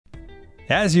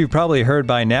As you've probably heard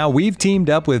by now, we've teamed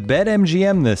up with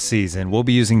BetMGM this season. We'll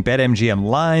be using BetMGM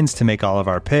lines to make all of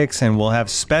our picks, and we'll have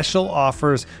special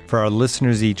offers for our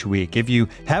listeners each week. If you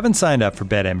haven't signed up for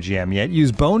BetMGM yet,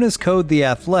 use bonus code The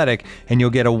Athletic, and you'll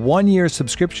get a 1-year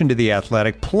subscription to The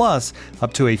Athletic, plus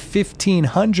up to a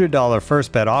 $1,500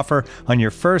 first bet offer on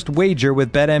your first wager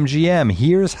with BetMGM.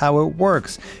 Here's how it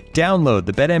works. Download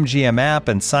the BetMGM app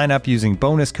and sign up using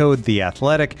bonus code The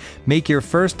Athletic. Make your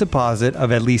first deposit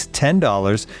of at least $10.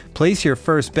 Place your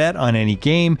first bet on any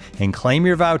game and claim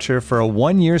your voucher for a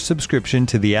 1-year subscription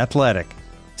to The Athletic.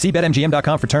 See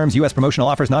BetMGM.com for terms. U.S. promotional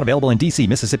offers not available in D.C.,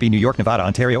 Mississippi, New York, Nevada,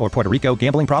 Ontario, or Puerto Rico.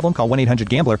 Gambling problem? Call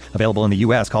 1-800-GAMBLER. Available in the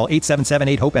U.S. Call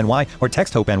 877-8-HOPE-NY or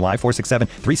text HOPE-NY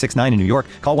 467-369 in New York.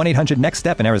 Call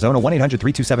 1-800-NEXT-STEP in Arizona.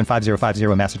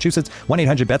 1-800-327-5050 in Massachusetts.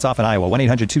 1-800-BETS-OFF in Iowa.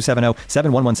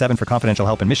 1-800-270-7117 for confidential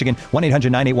help in Michigan.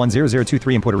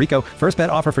 1-800-981-0023 in Puerto Rico. First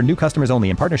bet offer for new customers only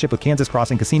in partnership with Kansas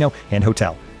Crossing Casino and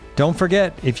Hotel. Don't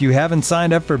forget, if you haven't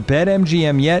signed up for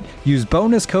BetMGM yet, use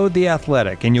bonus code The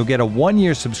Athletic, and you'll get a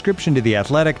 1-year subscription to The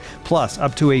Athletic, plus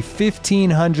up to a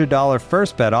 $1,500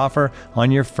 first bet offer on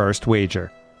your first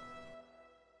wager.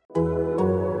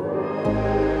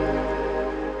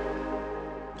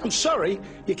 I'm sorry,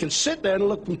 you can sit there and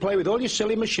look and play with all your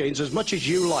silly machines as much as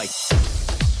you like. Is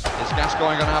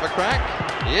Gascoigne going to have a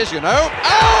crack? He is, you know.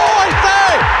 Oh, I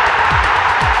say!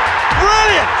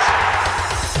 Brilliant!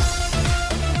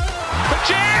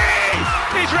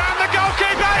 He's round the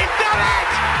goalkeeper, he's done it!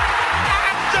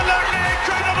 Absolutely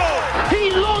incredible! He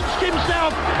launched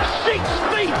himself 6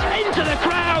 feet into the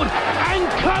crowd and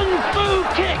kung fu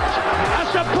kicked a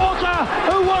supporter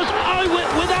who was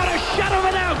without a shadow of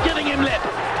a doubt giving him lip. Oh,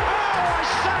 I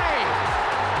say!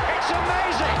 It's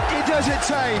amazing! He does it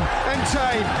time and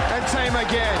time and time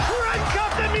again. Crank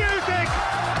up the music!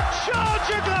 Charge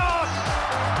your glass!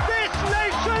 This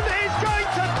nation is going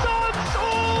to dance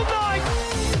all night!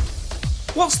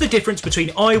 What's the difference between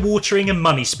eye-watering and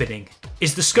money spinning?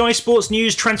 Is the Sky Sports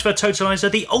News transfer totaliser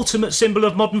the ultimate symbol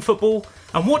of modern football?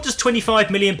 And what does £25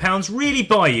 million really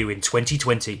buy you in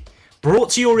 2020?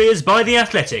 Brought to your ears by The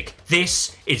Athletic,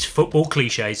 this is Football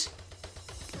Clichés.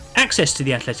 Access to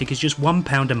The Athletic is just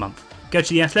 £1 a month. Go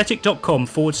to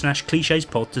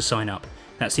theathletic.com/clichespod to sign up.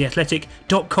 That's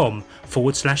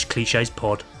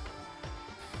theathletic.com/clichespod.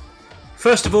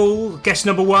 First of all, guest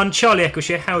number 1, Charlie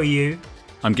Eccleshare, how are you?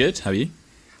 I'm good, how are you?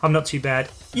 I'm not too bad.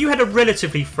 You had a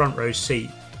relatively front row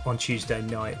seat on Tuesday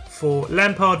night for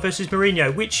Lampard versus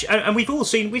Mourinho, which, and we've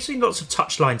seen lots of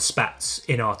touchline spats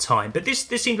in our time, but this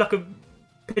seemed like a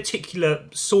particular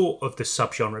sort of the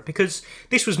subgenre because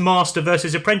this was master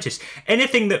versus apprentice.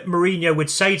 Anything that Mourinho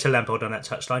would say to Lampard on that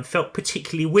touchline felt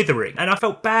particularly withering, and I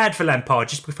felt bad for Lampard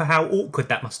just for how awkward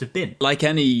that must have been. Like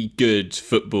any good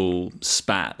football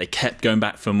spat, they kept going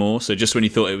back for more, so just when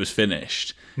you thought it was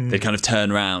finished, they'd kind of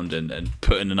turn around and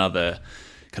put in another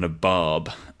kind of barb.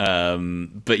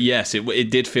 But yes, it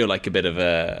did feel like a bit of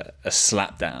a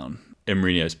slapdown in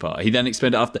Mourinho's part. He then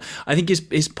explained it after. I think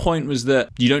his point was that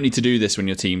you don't need to do this when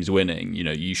your team's winning. You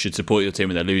know, you should support your team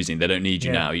when they're losing. They don't need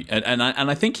you now. And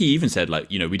I think he even said, like,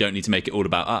 you know, we don't need to make it all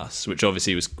about us, which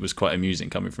obviously was quite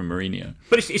amusing coming from Mourinho.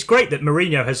 But it's great that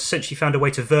Mourinho has essentially found a way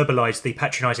to verbalise the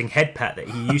patronising head pat that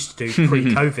he used to do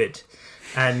pre-COVID.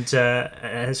 And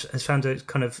has found a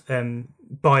kind of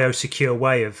biosecure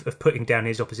way of putting down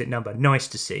his opposite number. Nice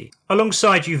to see.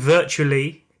 Alongside you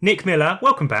virtually, Nick Miller,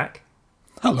 welcome back.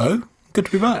 Hello, good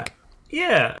to be back.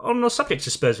 Yeah, on the subject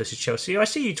of Spurs versus Chelsea, I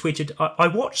see you tweeted, I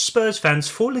watched Spurs fans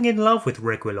falling in love with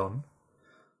Reguilon,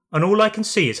 and all I can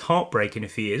see is heartbreak in a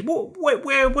few years. What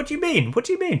do you mean? What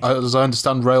do you mean? As I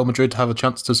understand, Real Madrid have a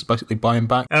chance to basically buy him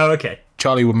back. Oh, okay.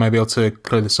 Charlie would maybe be able to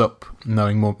clear this up,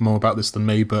 knowing more about this than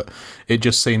me, but it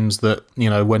just seems that, you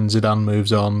know, when Zidane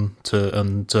moves on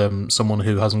and someone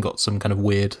who hasn't got some kind of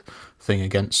weird thing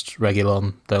against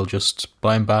Reguilon, they'll just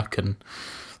buy him back, and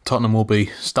Tottenham will be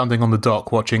standing on the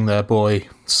dock watching their boy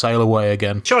sail away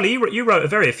again. Charlie, you wrote a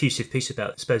very effusive piece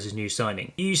about Spurs' new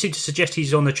signing. You seem to suggest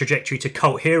he's on the trajectory to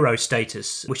cult hero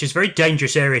status, which is a very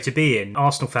dangerous area to be in.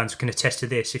 Arsenal fans can attest to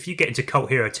this. If you get into cult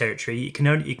hero territory, you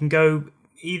can go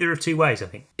either of two ways, I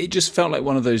think. It just felt like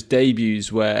one of those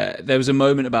debuts where there was a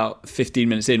moment about 15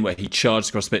 minutes in where he charged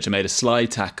across the pitch and made a slide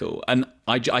tackle, and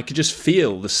I could just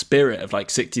feel the spirit of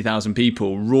like 60,000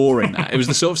 people roaring that. It was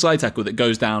the sort of slide tackle that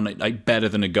goes down like better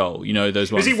than a goal. You know,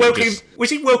 those ones.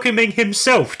 Was he welcoming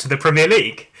himself to the Premier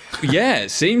League? Yeah,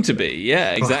 it seemed to be.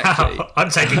 Yeah, exactly. Wow, I'm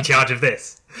taking charge of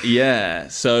this. Yeah,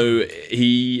 so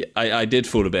I did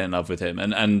fall a bit in love with him,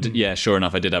 and yeah, sure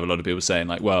enough, I did have a lot of people saying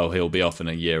like, well, he'll be off in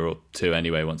a year or two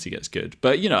anyway once he gets good.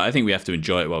 But you know, I think we have to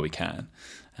enjoy it while we can.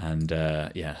 And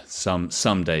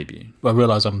some debut. I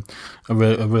realise I'm a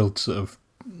real sort of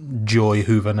Joy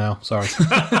Hoover now. Sorry.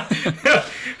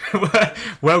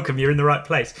 Welcome, you're in the right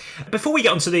place. Before we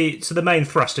get on to the main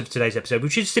thrust of today's episode,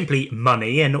 which is simply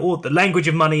money and all the language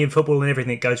of money in football and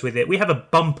everything that goes with it, we have a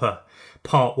bumper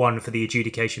part one for the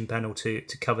adjudication panel to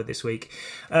cover this week.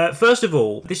 First of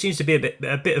all, this seems to be a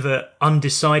bit of an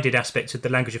undecided aspect of the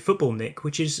language of football, Nick,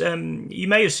 which is you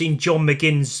may have seen John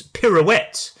McGinn's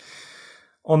pirouette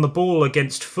on the ball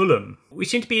against Fulham. We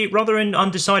seem to be rather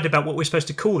undecided about what we're supposed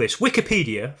to call this.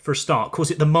 Wikipedia, for a start,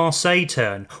 calls it the Marseille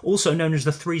turn, also known as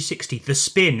the 360, the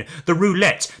spin, the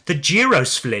roulette, the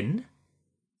Girosflin,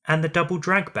 and the double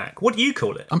drag back. What do you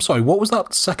call it? I'm sorry, what was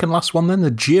that second last one then?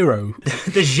 The Giro?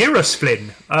 The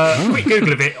Girosflin. Quick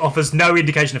Google of it offers no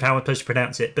indication of how I'm supposed to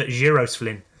pronounce it, but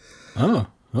Girosflin. I've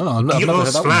never heard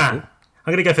that one before.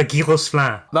 I'm going to go for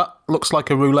Girosflin. That looks like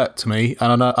a roulette to me,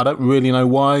 and I don't really know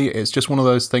why. It's just one of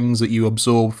those things that you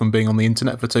absorb from being on the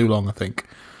internet for too long, I think.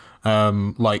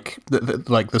 Like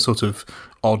the sort of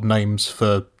odd names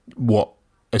for what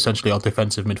essentially are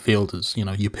defensive midfielders. You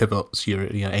know, your pivots, your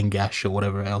Engash or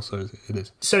whatever else it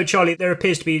is. So, Charlie, there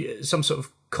appears to be some sort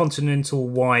of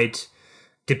continental-wide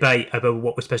debate over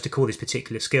what we're supposed to call this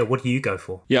particular skill. What do you go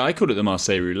for? Yeah, I called it the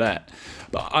Marseille roulette.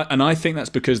 I think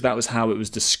that's because that was how it was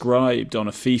described on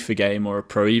a FIFA game or a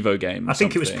Pro Evo game. I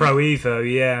think it was Pro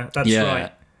Evo, yeah, that's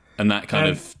right. And that kind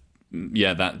of...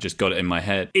 Yeah, that just got it in my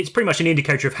head. It's pretty much an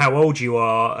indicator of how old you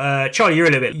are. Charlie, you're a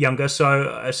little bit younger,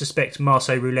 so I suspect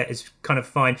Marseille roulette is kind of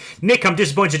fine. Nick, I'm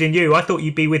disappointed in you. I thought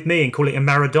you'd be with me and call it a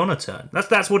Maradona turn.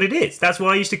 That's what it is. That's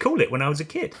what I used to call it when I was a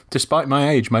kid. Despite my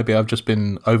age, maybe I've just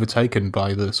been overtaken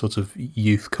by the sort of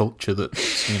youth culture that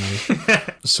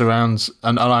surrounds,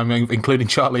 and I'm including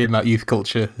Charlie in that youth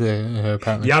culture.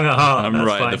 Apparently, young at heart. I'm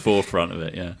right at the forefront of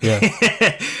it.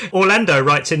 Yeah. Orlando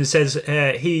writes in and says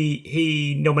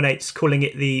he nominates calling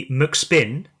it the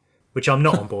McSpin, which I'm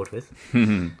not on board with.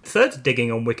 Third,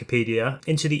 digging on Wikipedia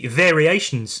into the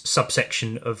variations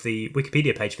subsection of the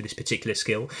Wikipedia page for this particular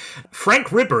skill, Frank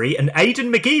Ribery and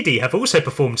Aidan McGeady have also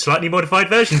performed slightly modified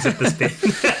versions of the spin.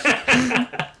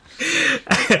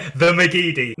 The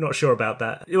McGeady. Not sure about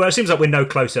that. Well, it seems like we're no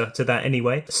closer to that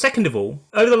anyway. Second of all,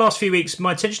 over the last few weeks,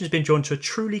 my attention has been drawn to a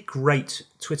truly great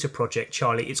Twitter project,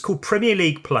 Charlie. It's called Premier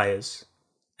League Players.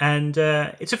 And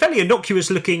it's a fairly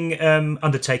innocuous-looking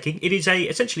undertaking. It is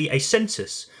essentially a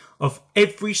census of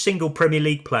every single Premier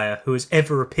League player who has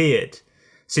ever appeared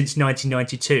since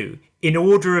 1992, in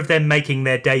order of them making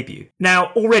their debut.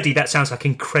 Now, already that sounds like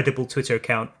an incredible Twitter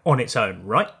account on its own,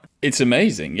 right? It's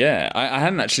amazing, yeah.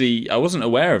 I wasn't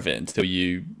aware of it until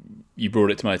you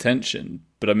brought it to my attention.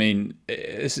 But I mean,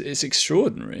 it's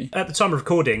extraordinary. At the time of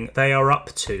recording, they are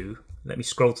up to... Let me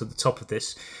scroll to the top of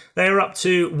this. They are up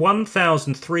to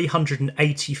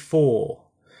 1,384.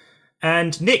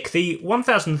 And Nick, the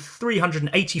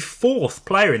 1,384th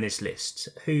player in this list,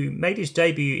 who made his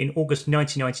debut in August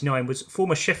 1999, was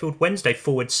former Sheffield Wednesday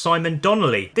forward Simon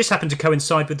Donnelly. This happened to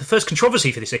coincide with the first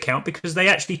controversy for this account because they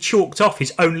actually chalked off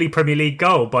his only Premier League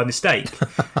goal by mistake.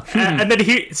 And then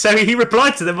he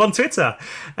replied to them on Twitter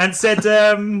and said,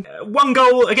 one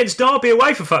goal against Derby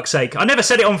away, for fuck's sake. I never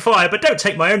set it on fire, but don't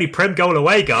take my only Prem goal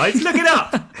away, guys. Look it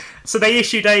up. So they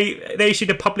issued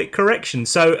a public correction.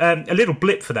 So a little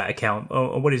blip for that account,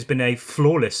 or what has been a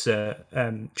flawless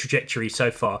trajectory so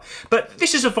far. But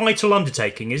this is a vital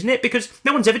undertaking, isn't it? Because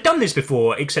no one's ever done this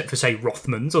before, except for, say,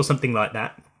 Rothmans or something like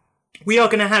that. We are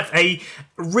going to have a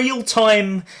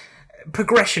real-time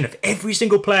progression of every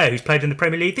single player who's played in the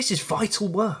Premier League. This is vital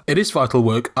work. It is vital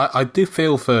work. I do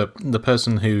feel for the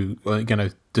person who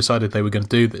decided they were going to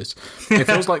do this. It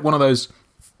feels like one of those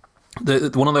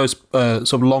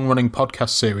sort of long-running podcast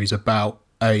series about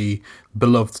a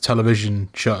beloved television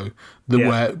show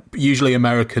where usually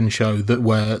American show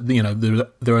where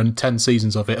there are 10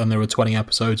 seasons of it and there are 20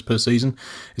 episodes per season.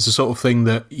 It's the sort of thing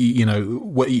that you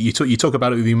talk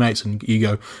about it with your mates and you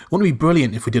go, wouldn't it be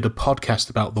brilliant if we did a podcast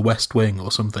about The West Wing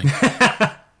or something?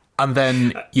 And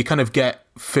then you kind of get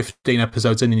 15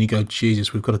 episodes in and you go,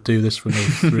 Jesus, we've got to do this for another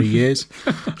 3 years.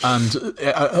 And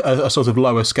a sort of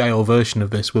lower scale version of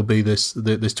this will be this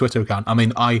Twitter account. I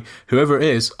mean, whoever it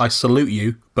is, I salute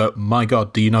you, but my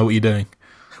God, do you know what you're doing?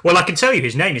 Well, I can tell you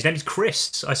his name. His name is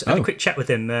Chris. I had a quick chat with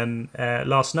him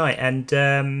last night. And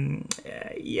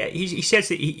he says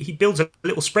that he builds a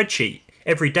little spreadsheet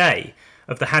every day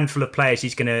of the handful of players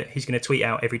he's gonna tweet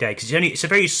out every day, because it's a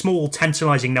very small,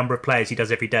 tantalising number of players he does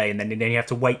every day, and then you have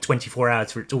to wait 24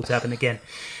 hours for it all to happen again.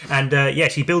 And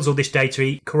yes, he builds all this data,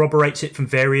 he corroborates it from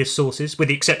various sources, with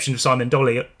the exception of Simon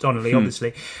Donnelly,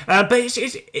 obviously. But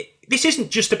this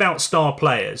isn't just about star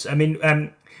players. I mean,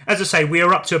 as I say, we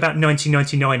are up to about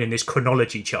 1999 in this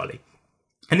chronology, Charlie.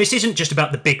 And this isn't just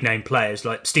about the big name players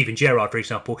like Steven Gerrard, for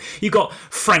example. You've got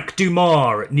Frank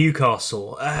Dumas at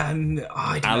Newcastle. Alan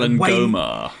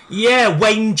Gomar. Yeah,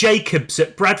 Wayne Jacobs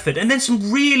at Bradford. And then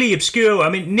some really obscure... I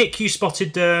mean, Nick, you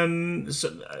spotted a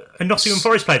Nottingham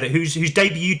Forest player whose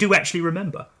debut you do actually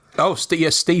remember. Oh,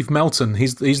 Steve Melton.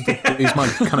 He's my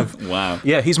kind of... Wow.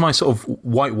 Yeah, he's my sort of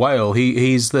white whale.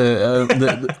 He's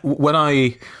the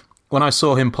when I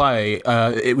saw him play,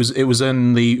 it was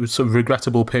in the sort of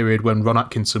regrettable period when Ron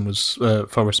Atkinson was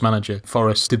Forest manager.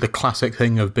 Forest did the classic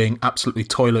thing of being absolutely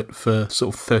toilet for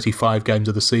sort of 35 games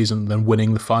of the season, then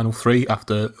winning the final 3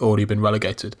 after already been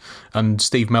relegated. And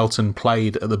Steve Melton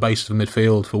played at the base of the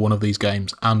midfield for one of these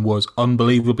games and was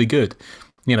unbelievably good.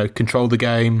 You know, controlled the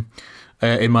game.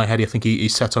 In my head, I think he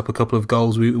set up a couple of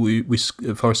goals. We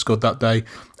Forest scored that day.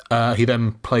 He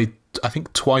then played, I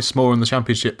think, twice more in the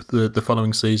Championship the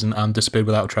following season and disappeared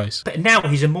without a trace. But now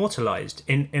he's immortalised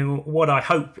in what I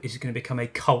hope is going to become a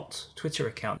cult Twitter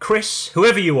account. Chris,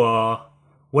 whoever you are,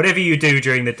 whatever you do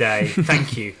during the day,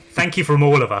 thank you. Thank you from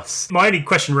all of us. My only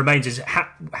question remains is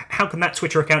how can that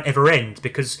Twitter account ever end?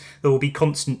 Because there will be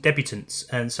constant debutants.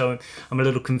 And so I'm a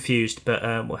little confused, but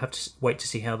we'll have to wait to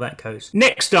see how that goes.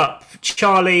 Next up,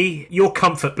 Charlie, your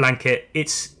comfort blanket.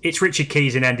 It's Richard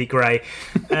Keys and Andy Gray.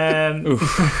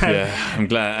 Yeah, I'm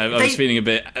glad. I was feeling a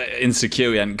bit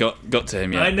insecure we hadn't got to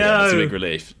him yet. I know. It's a big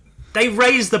relief. They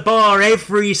raise the bar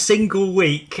every single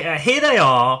week. Here they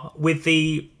are with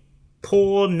the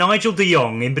poor Nigel de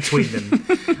Jong in between them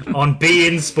on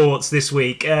beIN Sports this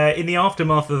week in the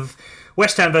aftermath of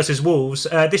West Ham versus Wolves.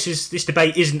 This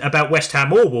debate isn't about West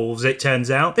Ham or Wolves, it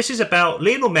turns out. This is about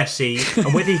Lionel Messi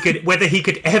and whether he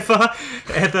could ever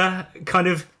kind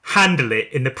of handle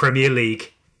it in the Premier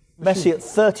League. Messi at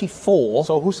 34.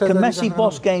 So who said can that Messi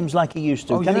boss games like he used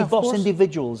to? Can he boss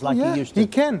individuals like he used to? He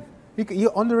can.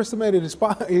 You underestimated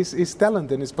his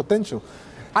talent and his potential.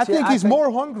 I think he's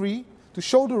more hungry to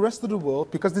show the rest of the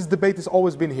world, because this debate has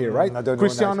always been here, right?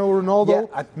 Cristiano Ronaldo,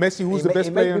 Messi, who's the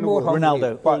best player in the world?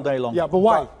 Ronaldo, all day long. Yeah, but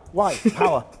why? Why?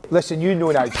 Power. Listen, you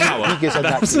know now, he gets in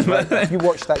that game, right? If you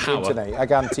watch that Power. game tonight, I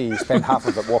guarantee you spend half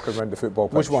of it walking around the football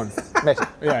pitch. Which one? Messi.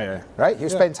 Yeah. Right? He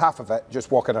spends half of it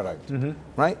just walking around.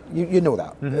 Right? You know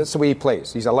that. That's the way he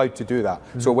plays. He's allowed to do that.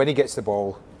 So when he gets the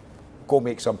ball, go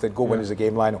make something, go win us a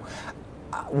game, Lionel.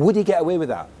 Would he get away with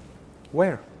that?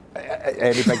 Where?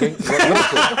 Any big game?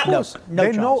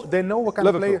 No, they know what kind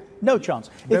of player. No chance.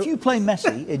 If you play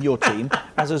Messi in your team,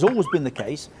 as has always been the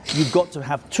case, you've got to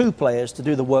have 2 players to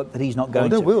do the work that he's not going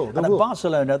to. And at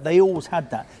Barcelona, they always had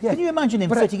that. Yeah. Can you imagine him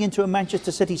fitting into a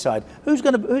Manchester City side? Who's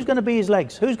going to be his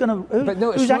legs? Who's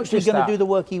actually going to do the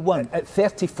work he won't? At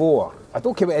 34, I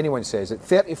don't care what anyone says. At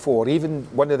 34, even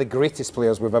one of the greatest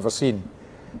players we've ever seen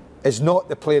is not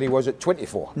the player he was at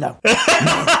 24. No.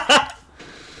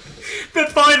 The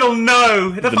final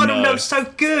no is so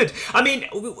good. I mean,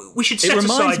 we should set aside...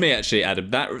 It reminds me, actually, Adam,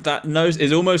 that no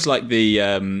is almost like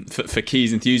the, for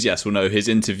Keys enthusiasts will know, his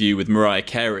interview with Mariah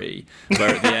Carey,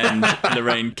 where at the end,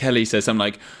 Lorraine Kelly says something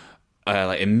like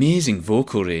amazing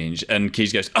vocal range, and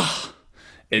Keys goes,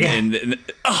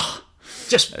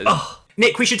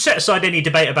 Nick, we should set aside any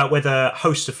debate about whether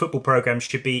hosts of football programmes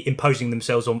should be imposing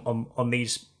themselves on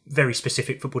these very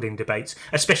specific footballing debates,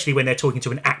 especially when they're talking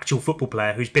to an actual football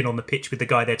player who's been on the pitch with the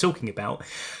guy they're talking about.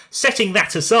 Setting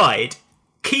that aside,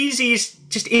 Keesy's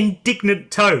just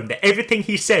indignant tone that everything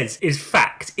he says is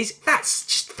fact, that's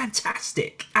just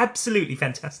fantastic. Absolutely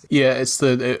fantastic. Yeah, it's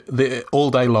the all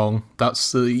day long.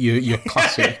 That's your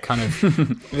classic kind of.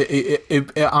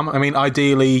 I mean,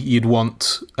 ideally, you'd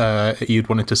want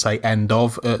it to say "end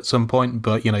of" at some point,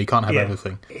 but you can't have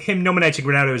everything. Him nominating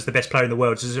Ronaldo as the best player in the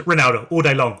world is Ronaldo all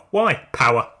day long. Why?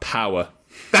 Power.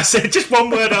 That's it, just one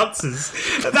word answers.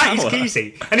 That is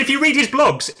Keysy. And if you read his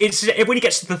blogs, it's when he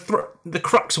gets to the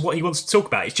crux of what he wants to talk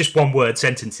about, it's just one word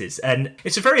sentences. And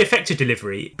it's a very effective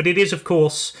delivery, but it is, of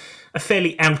course, a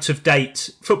fairly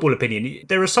out-of-date football opinion.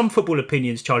 There are some football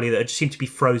opinions, Charlie, that seem to be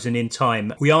frozen in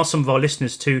time. We ask some of our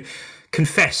listeners to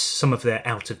confess some of their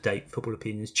out-of-date football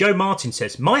opinions. Joe Martin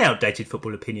says, my outdated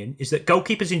football opinion is that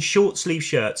goalkeepers in short-sleeve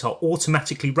shirts are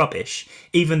automatically rubbish,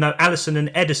 even though Alisson and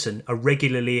Ederson are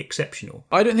regularly exceptional.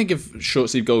 I don't think of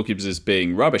short-sleeve goalkeepers as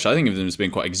being rubbish. I think of them as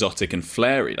being quite exotic and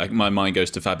flary. Like, my mind goes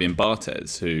to Fabian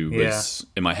Barthez, who was,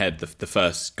 in my head, the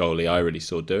first goalie I really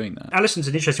saw doing that. Alisson's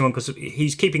an interesting one because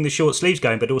he's keeping the short sleeves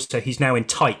going, but also he's now in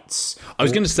tights. I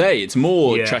was going to say, it's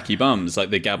more tracky bums, like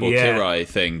the Gabor Kirai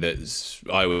thing that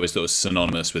I always sort of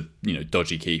synonymous with,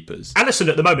 dodgy keepers. Alisson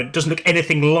at the moment doesn't look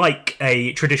anything like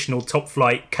a traditional top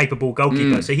flight capable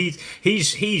goalkeeper. So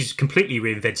he's completely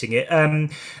reinventing it.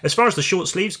 As far as the short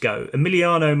sleeves go,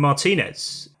 Emiliano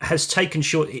Martinez has taken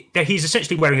he's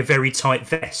essentially wearing a very tight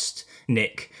vest,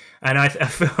 Nick. And I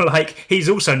feel like he's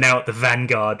also now at the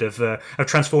vanguard of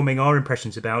transforming our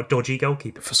impressions about dodgy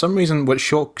goalkeepers. For some reason, with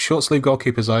short sleeve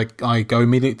goalkeepers, I go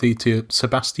immediately to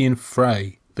Sebastian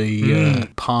Frey, the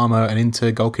Parma and Inter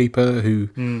goalkeeper, who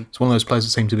is one of those players that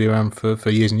seem to be around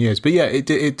for years and years. But yeah,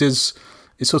 it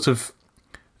sort of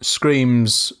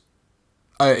screams.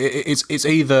 It's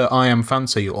either I am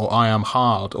fancy or I am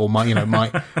hard, or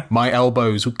my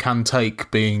elbows can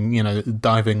take being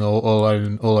diving all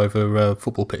over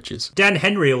football pitches. Dan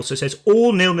Henry also says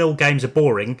all 0-0 games are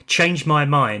boring. Change my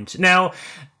mind. Now,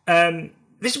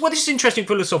 this is an interesting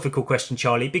philosophical question,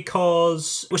 Charlie,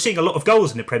 because we're seeing a lot of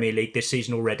goals in the Premier League this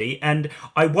season already, and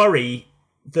I worry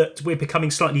that we're becoming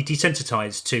slightly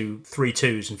desensitised to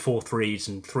 3-2s and 4-3s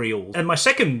and 3-all. And my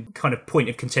second kind of point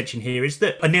of contention here is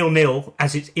that a 0-0,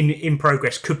 as it's in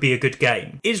progress, could be a good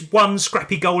game. Is one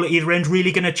scrappy goal at either end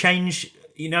really going to change,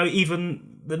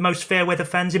 even the most fair weather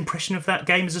fans' impression of that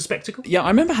game as a spectacle? Yeah, I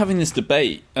remember having this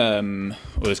debate or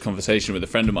this conversation with a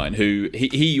friend of mine who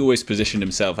he always positioned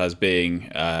himself as being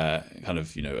kind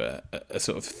of a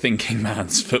sort of thinking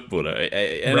man's footballer. At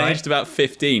aged about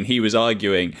 15, he was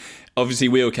arguing. Obviously,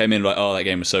 we all came in like, oh, that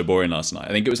game was so boring last night.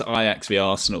 I think it was Ajax v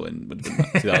Arsenal in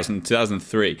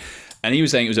 2003. And he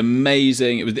was saying it was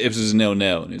amazing. It was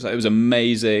 0-0. And he was like, it was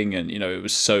amazing. And, it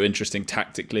was so interesting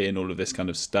tactically and all of this kind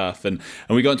of stuff. And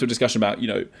we got into a discussion about,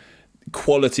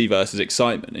 quality versus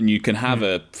excitement. And you can have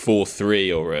a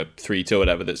 4-3 or a 3-2 or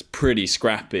whatever that's pretty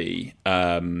scrappy.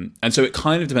 And so it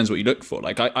kind of depends what you look for.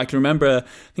 Like I can remember,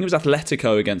 I think it was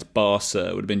Atletico against Barca.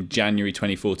 It would have been January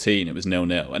 2014. It was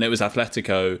 0-0. And it was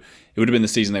Atletico. It would have been the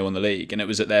season they won the league. And it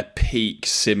was at their peak,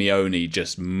 Simeone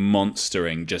just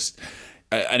monstering,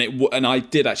 and I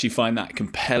did actually find that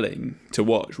compelling to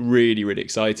watch, really, really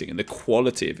exciting, and the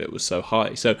quality of it was so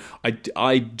high. So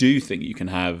I do think you can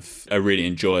have a really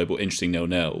enjoyable, interesting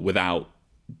 0-0 without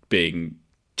being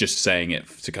just saying it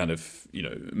to kind of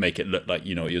make it look like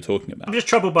what you're talking about. I'm just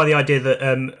troubled by the idea that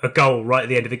a goal right at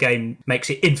the end of a game makes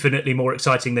it infinitely more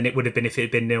exciting than it would have been if it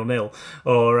had been 0-0.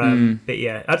 Or but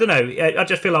yeah, I don't know. I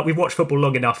just feel like we've watched football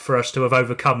long enough for us to have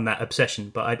overcome that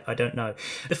obsession. But I don't know.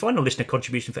 The final listener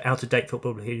contribution for Out of Date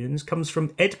Football Opinions comes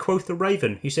from Ed Quoth the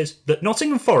Raven. He says that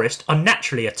Nottingham Forest are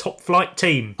naturally a top flight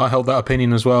team. I held that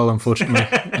opinion as well, unfortunately.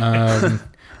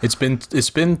 It's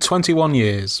been 21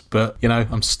 years, but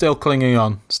I'm still clinging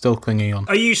on.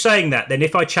 Are you saying that then?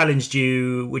 If I challenged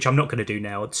you, which I'm not going to do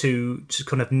now, to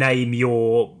kind of name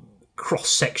your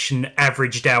cross-section,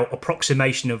 averaged out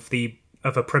approximation of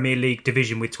a Premier League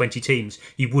division with 20 teams,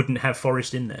 you wouldn't have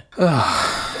Forest in there.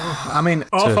 I mean,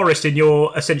 are Forest in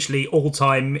your essentially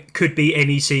all-time, could be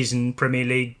any season Premier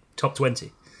League top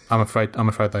 20? I'm afraid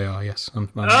they are. Yes.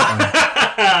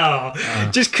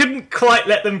 Just couldn't quite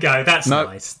let them go. That's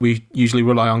nice. We usually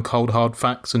rely on cold hard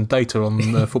facts and data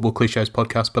on the Football Clichés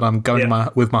podcast, but I'm going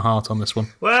with my heart on this one.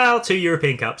 Well, 2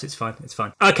 European Cups. It's fine.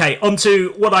 Okay, on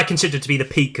to what I consider to be the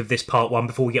peak of this part one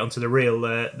before we get onto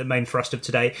the main thrust of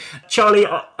today. Charlie,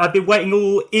 I've been waiting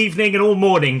all evening and all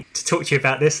morning to talk to you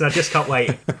about this, and I just can't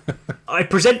wait. I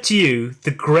present to you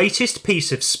the greatest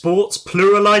piece of sports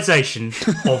pluralisation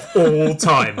of all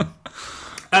time.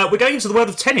 We're going into the world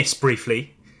of tennis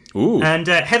briefly. Ooh. And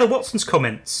Heather Watson's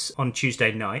comments on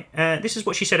Tuesday night. This is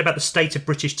what she said about the state of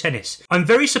British tennis. I'm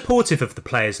very supportive of the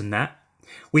players and that.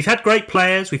 We've had great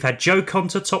players. We've had Joe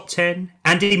Conter top 10.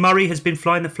 Andy Murray has been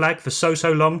flying the flag for so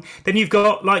long. Then you've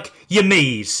got like your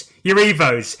Mees, your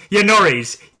Evos, your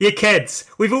Norries, your Keds.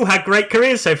 We've all had great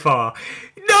careers so far.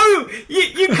 No,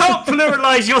 you can't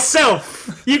pluralise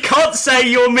yourself. You can't say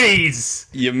your Mees.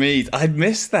 Your Mees. I'd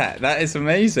missed that. That is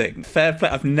amazing. Fair play.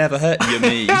 I've never heard your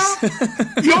Mees.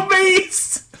 Your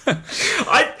Mees.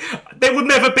 There will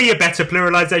never be a better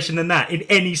pluralisation than that in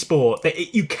any sport.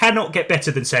 You cannot get better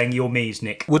than saying your Mees,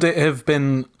 Nick. Would it have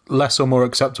been less or more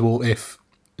acceptable if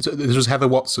this was Heather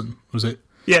Watson? Was it?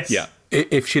 Yes. Yeah.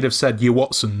 If she'd have said your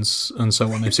Watsons and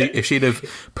so on, if she'd have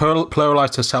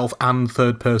pluralised herself and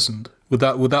third personed. Would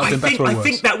that have been better or worse? I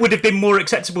think that would have been more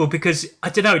acceptable because, I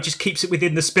don't know, it just keeps it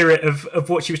within the spirit of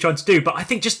what she was trying to do. But I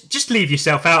think just leave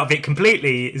yourself out of it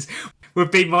completely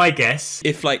would be my guess.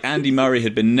 If, like, Andy Murray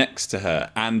had been next to her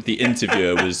and the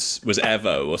interviewer was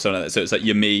Evo or something like that, so it's like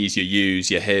your me's, your you's,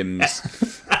 your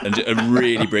hims, and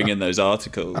really bring in those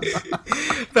articles.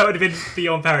 That would have been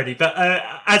beyond parody. But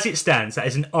as it stands, that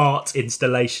is an art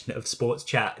installation of sports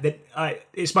chat.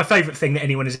 It's my favourite thing that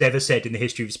anyone has ever said in the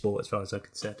history of sport, as far as I'm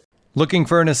concerned. Looking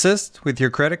for an assist with your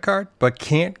credit card, but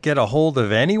can't get a hold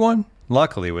of anyone?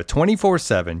 Luckily, with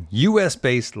 24/7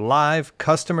 US-based live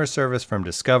customer service from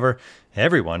Discover,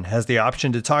 everyone has the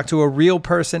option to talk to a real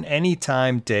person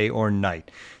anytime, day or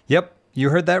night. Yep, you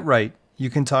heard that right. You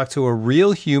can talk to a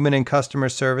real human in customer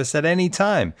service at any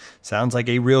time. Sounds like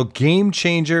a real game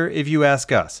changer if you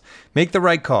ask us. Make the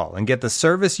right call and get the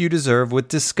service you deserve with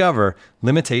Discover.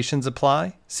 Limitations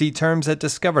apply. See terms at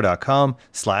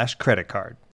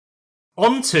discover.com/creditcard.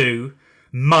 On to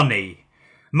money.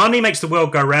 Money makes the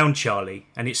world go round, Charlie,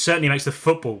 and it certainly makes the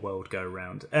football world go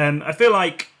round. I feel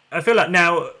like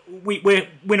now we're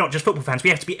not just football fans. We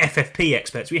have to be FFP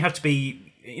experts. We have to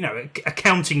be,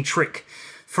 accounting trick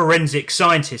forensic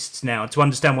scientists now to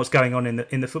understand what's going on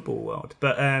in the football world.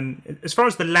 But as far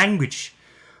as the language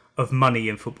of money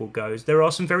in football goes, there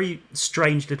are some very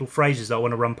strange little phrases that I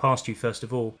want to run past you. First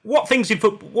of all, what things in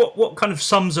football? What kind of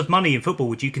sums of money in football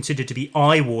would you consider to be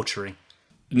eye-watering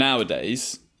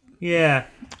nowadays? Yeah.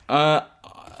 But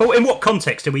in what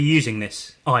context are we using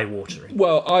this eye-watering?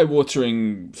 Well,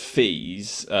 eye-watering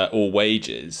fees or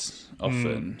wages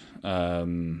often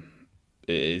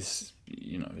is,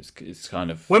 it's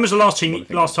kind of. When was the last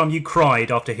time you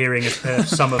cried after hearing a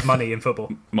sum of money in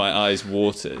football? My eyes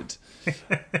watered.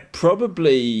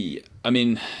 Probably. I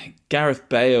mean, Gareth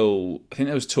Bale, I think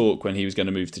there was talk when he was going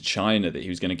to move to China that he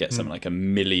was going to get something like £1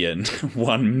 million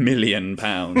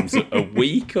a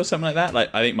week or something like that. Like,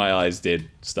 I think my eyes did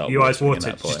start. Your eyes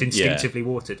watered, just instinctively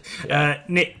watered. Yeah.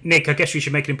 Nick, I guess we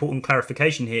should make an important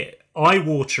clarification here.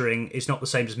 Eye-watering is not the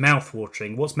same as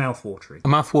mouth-watering. What's mouth-watering? A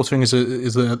mouth-watering is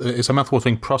a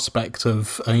mouth-watering prospect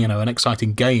of an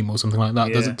exciting game or something like that.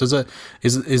 Yeah.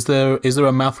 Is there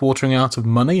a mouth-watering out of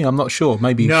money? I'm not sure.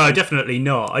 Maybe. No, definitely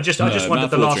not. I just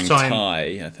wondered the last time.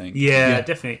 Tie, I think. Yeah,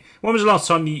 definitely. When was the last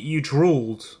time you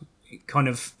drooled, kind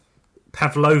of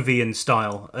Pavlovian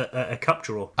style, a cup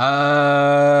draw?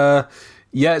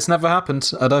 Yeah, it's never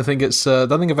happened. I don't think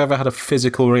I've ever had a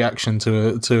physical reaction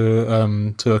to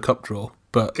a cup draw.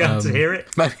 But glad to hear it.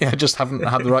 Maybe I just haven't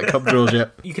had the right cup draws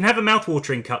yet. You can have a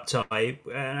mouth-watering cup tie,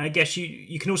 and I guess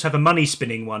you can also have a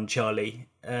money-spinning one, Charlie.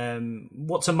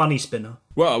 What's a money spinner?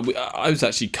 Well, I was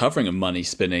actually covering a money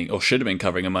spinning, or should have been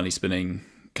covering a money spinning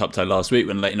cup tie last week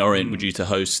when Leyton Orient were due to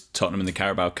host Tottenham in the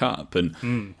Carabao Cup, and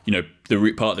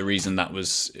part of the reason it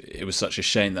was such a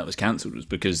shame that was cancelled was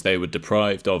because they were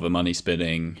deprived of a money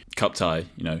spinning cup tie,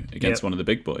 against one of the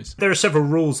big boys. There are several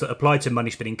rules that apply to money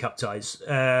spinning cup ties.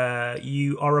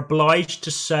 You are obliged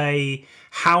to say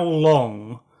how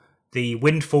long the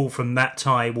windfall from that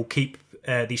tie will keep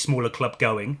the smaller club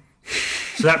going.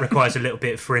 So that requires a little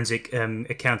bit of forensic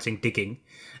accounting digging.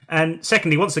 And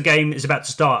secondly, once the game is about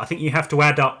to start, I think you have to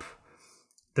add up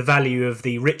the value of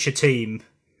the richer team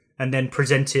and then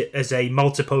present it as a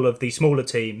multiple of the smaller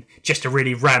team, just to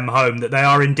really ram home that they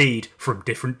are indeed from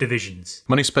different divisions.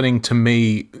 Money spinning to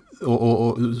me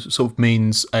or sort of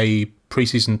means a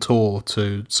pre-season tour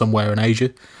to somewhere in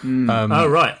Asia. Oh,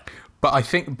 right. But I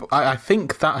think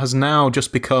that has now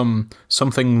just become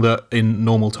something that in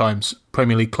normal times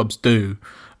Premier League clubs do,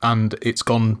 and it's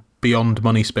gone beyond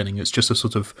money spinning. It's just a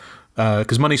sort of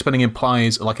because money spinning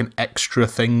implies like an extra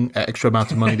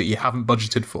amount of money that you haven't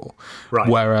budgeted for. Right.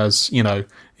 Whereas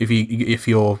if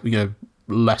you're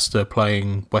Leicester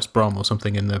playing West Brom or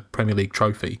something in the Premier League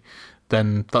trophy,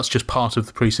 then that's just part of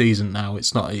the pre-season now.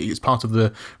 It's not. It's part of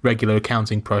the regular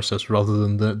accounting process rather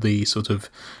than the sort of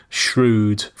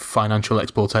shrewd financial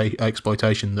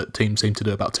exploitation that teams seemed to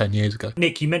do about 10 years ago.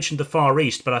 Nick, you mentioned the Far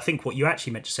East, but I think what you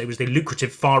actually meant to say was the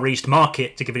lucrative Far East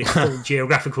market, to give it its full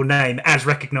geographical name, as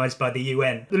recognised by the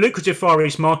UN. The lucrative Far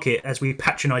East market, as we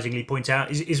patronisingly point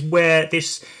out, is where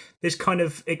this kind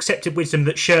of accepted wisdom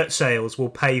that shirt sales will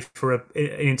pay for an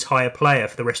entire player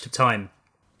for the rest of time.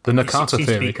 The Nakata seems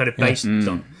theory. To be kind of based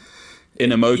on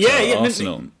Inamoto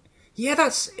Arsenal. Yeah,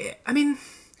 that's. I mean,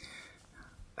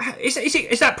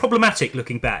 is that problematic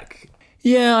looking back?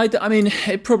 Yeah, I mean,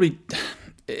 it probably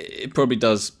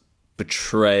does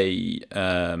betray,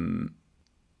 a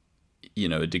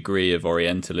degree of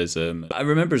Orientalism. I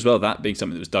remember as well that being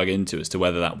something that was dug into as to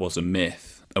whether that was a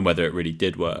myth and whether it really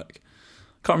did work.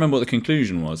 Can't remember what the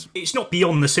conclusion was. It's not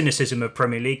beyond the cynicism of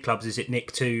Premier League clubs, is it,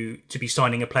 Nick, to be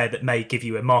signing a player that may give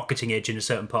you a marketing edge in a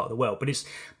certain part of the world?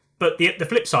 But the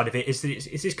flip side of it is that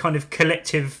it's this kind of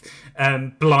collective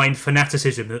blind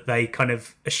fanaticism that they kind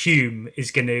of assume is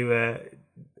going to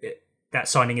that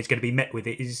signing is going to be met with.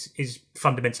 It is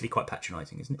fundamentally quite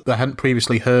patronising, isn't it? They hadn't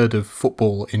previously heard of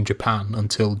football in Japan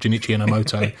until Junichi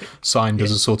Inamoto signed as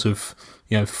a sort of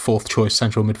fourth choice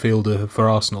central midfielder for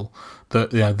Arsenal.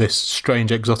 That this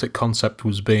strange exotic concept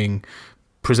was being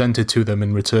presented to them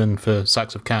in return for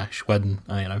sacks of cash when,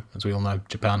 as we all know,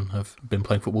 Japan have been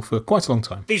playing football for quite a long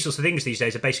time. These sorts of things these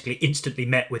days are basically instantly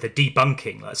met with a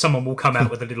debunking. Like someone will come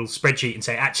out with a little spreadsheet and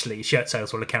say, actually, shirt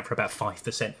sales will account for about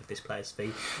 5% of this player's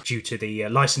fee due to the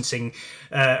licensing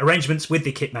arrangements with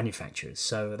the kit manufacturers.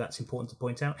 So that's important to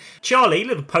point out. Charlie,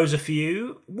 little poser for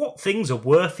you. What things are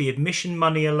worth the admission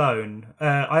money alone?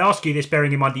 I ask you this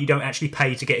bearing in mind that you don't actually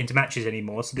pay to get into matches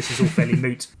anymore, so this is all fairly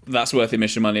moot. That's worth the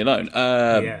admission money alone.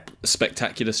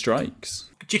 Spectacular strikes.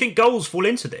 Do you think goals fall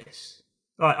into this?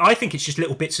 Like, I think it's just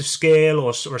little bits of skill or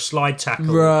a slide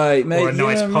tackle, right? Or a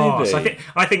nice pass. Maybe.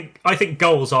 I think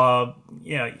goals are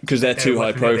because they're too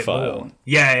high profile.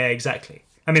 Yeah, exactly.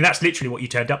 I mean, that's literally what you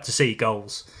turned up to see,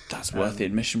 goals. That's worth the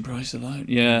admission price alone.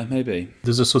 Yeah, maybe.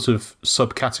 There's a sort of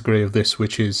subcategory of this,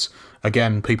 which is,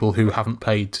 again, people who haven't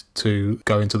paid to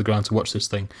go into the ground to watch this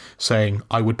thing, saying,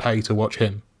 I would pay to watch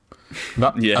him.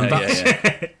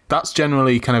 That's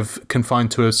generally kind of confined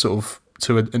to a sort of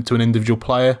to an individual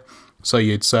player. So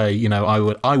you'd say,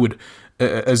 I would,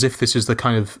 as if this is the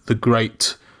kind of the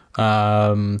great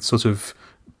sort of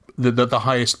the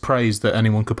highest praise that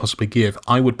anyone could possibly give.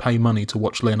 I would pay money to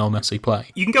watch Lionel Messi play.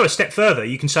 You can go a step further.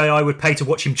 You can say I would pay to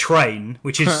watch him train,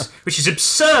 which is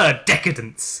absurd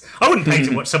decadence. I wouldn't pay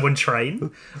to watch someone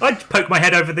train. I'd poke my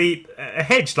head over the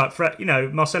hedge like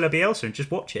Marcelo Bielsa and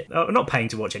just watch it. I'm not paying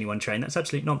to watch anyone train. That's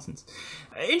absolute nonsense.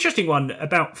 Interesting one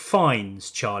about fines,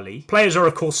 Charlie. Players are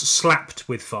of course slapped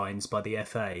with fines by the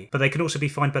FA, but they can also be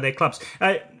fined by their clubs.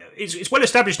 It's well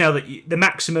established now that the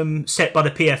maximum set by the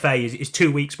PFA is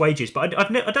 2 weeks' wages. But I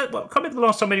can't remember the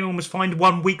last time anyone was fined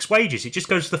 1 week's wages. It just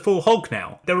goes to the full hog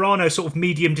now. There are no sort of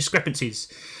medium discrepancies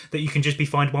that you can just be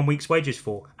fined 1 week's wages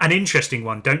for. An interesting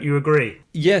one, don't you agree?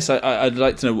 Yes, I'd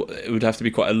like to know. It would have to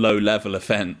be quite a low-level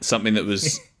offence, something that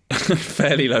was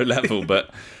fairly low level,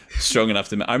 but strong enough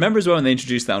to. I remember as well when they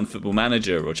introduced that on Football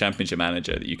Manager or Championship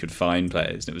Manager that you could fine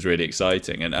players, and it was really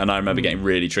exciting. And I remember getting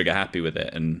really trigger happy with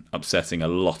it and upsetting a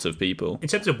lot of people. In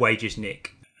terms of wages,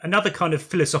 Nick, another kind of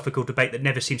philosophical debate that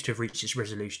never seems to have reached its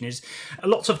resolution is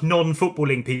lots of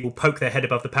non-footballing people poke their head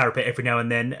above the parapet every now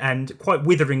and then and quite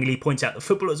witheringly point out that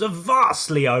footballers are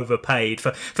vastly overpaid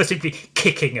for simply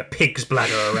kicking a pig's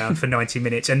bladder around for 90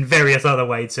 minutes and various other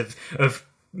ways of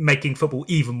making football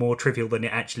even more trivial than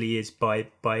it actually is by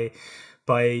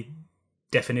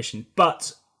definition.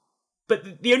 But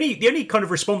the only kind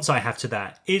of response I have to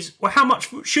that is, well, how much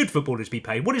should footballers be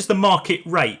paid? What is the market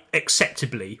rate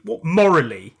acceptably, what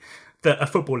morally, that a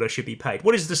footballer should be paid?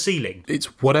 What is the ceiling? It's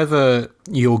whatever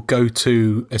your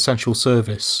go-to essential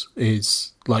service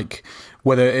is. Like,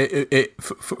 whether it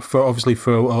for obviously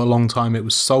for a long time it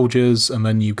was soldiers, and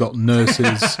then you've got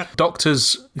nurses.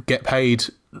 Doctors get paid,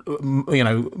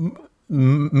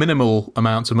 minimal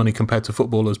amounts of money compared to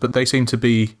footballers, but they seem to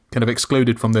be kind of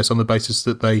excluded from this on the basis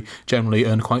that they generally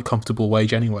earn quite a comfortable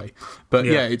wage anyway. But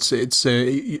yeah, it's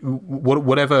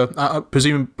whatever. I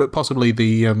presume, but possibly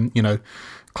the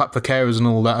clap for carers and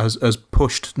all that has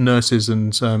pushed nurses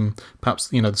and perhaps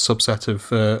the subset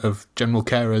of general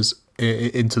carers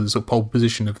into the sort of pole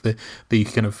position of the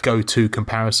kind of go-to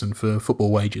comparison for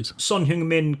football wages. Son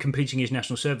Heung-min completing his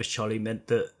national service, Charlie, meant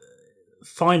that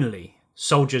finally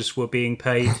soldiers were being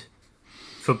paid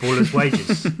footballers'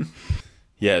 wages.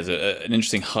 Yeah, it's an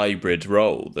interesting hybrid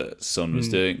role that Son was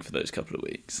doing for those couple of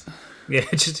weeks. Yeah,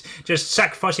 just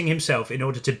sacrificing himself in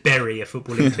order to bury a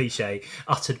footballing cliche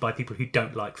uttered by people who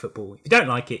don't like football. If you don't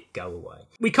like it, go away.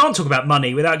 We can't talk about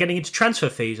money without getting into transfer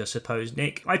fees, I suppose,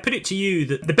 Nick. I put it to you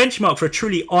that the benchmark for a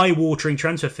truly eye-watering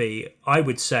transfer fee, I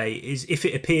would say, is if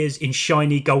it appears in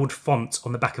shiny gold font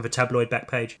on the back of a tabloid back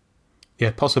page.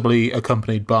 Yeah, possibly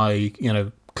accompanied by,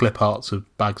 clip arts of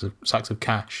sacks of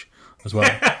cash as well.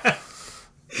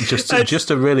 Just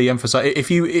to really emphasise, if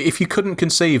you couldn't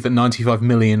conceive that £95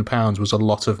 million was a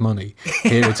lot of money,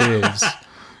 here it is.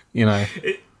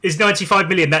 Is 95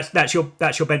 million? That's your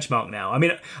benchmark now. I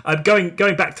mean,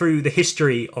 going back through the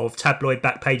history of tabloid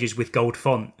back pages with gold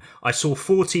font, I saw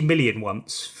 40 million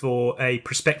once for a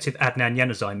prospective Adnan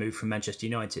Januzaj move from Manchester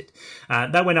United.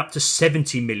 That went up to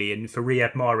 70 million for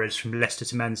Riyad Mahrez from Leicester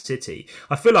to Man City.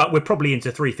 I feel like we're probably into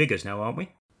three figures now, aren't we?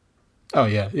 Oh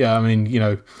yeah. I mean,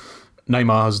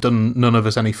 Neymar has done none of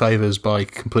us any favours by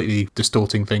completely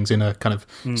distorting things in a kind of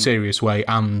serious way,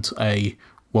 and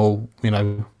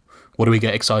what do we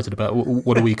get excited about?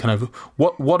 What do we kind of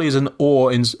what is an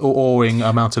awing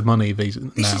amount of money these now?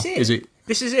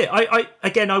 This is it.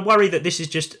 I worry that this is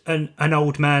just an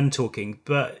old man talking.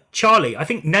 But Charlie, I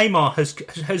think Neymar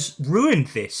has ruined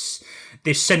this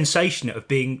sensation of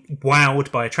being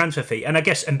wowed by a transfer fee, and I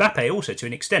guess Mbappe also to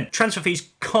an extent. Transfer fees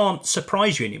can't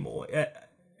surprise you anymore.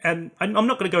 I'm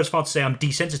not going to go as far to say I'm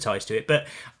desensitized to it, but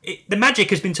the magic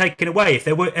has been taken away if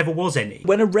there ever was any.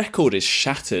 When a record is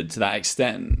shattered to that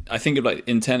extent, I think of like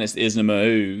in tennis, Isner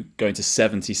Mahut going to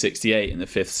 70-68 in the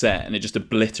fifth set, and it just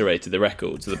obliterated the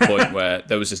record to the point where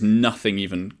there was just nothing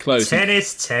even close.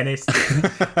 Tennis.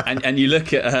 and you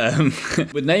look at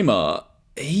with Neymar.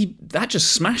 That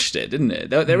just smashed it, didn't it?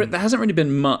 There hasn't really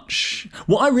been much.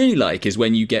 What I really like is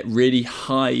when you get really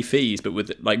high fees, but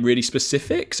with like really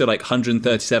specific. So like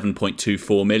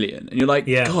 137.24 million, and you're like,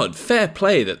 God, fair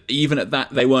play that even at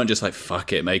that they weren't just like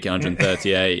fuck it, make it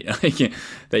 138.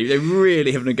 They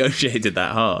really have negotiated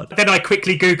that hard. Then I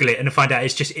quickly Google it and I find out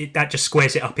that just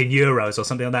squares it up in euros or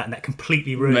something like that, and that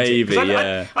completely ruins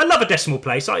it. I love a decimal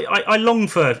place. I long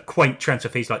for quaint transfer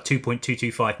fees like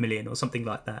 2.225 million or something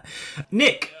like that.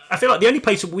 Nick, I feel like the only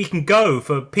place that we can go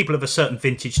for people of a certain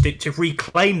vintage to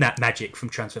reclaim that magic from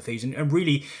transfer fees and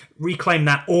really reclaim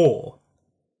that awe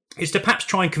is to perhaps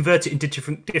try and convert it into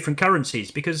different currencies,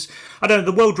 because I don't know,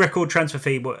 the world record transfer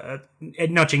fee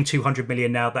nudging 200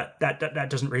 million now, that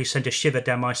doesn't really send a shiver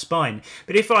down my spine.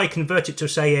 But if I convert it to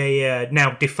say a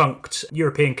now defunct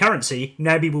European currency,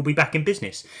 maybe we'll be back in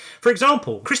business. For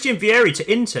example, Christian Vieri to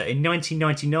Inter in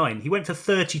 1999, he went for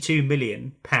 £32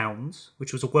 million,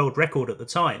 which was a world record at the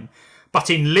time, but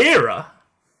in lira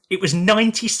it was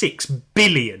 96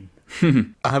 billion.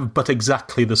 I have but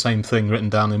exactly the same thing written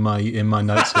down in my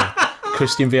notes here.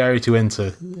 Christian Vieri to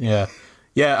Inter,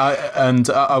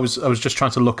 I was just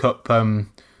trying to look up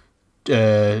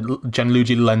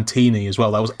Gianluigi Lentini as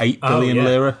well. That was 8 billion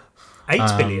lira. 8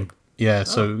 billion. Yeah,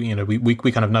 so we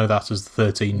kind of know that as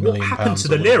 13 million. What happened to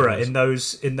the lira in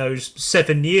those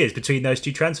 7 years between those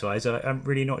two transfers? I'm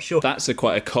really not sure. That's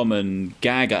quite a common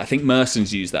gag. I think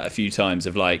Merson's used that a few times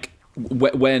of like,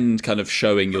 when kind of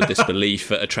showing your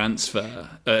disbelief at a transfer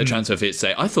fee,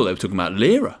 say, I thought they were talking about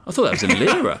lira. I thought that was in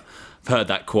lira. I've heard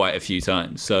that quite a few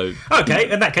times. So okay,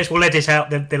 in that case, we'll edit out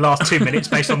the last 2 minutes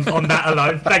based on that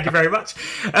alone. Thank you very much.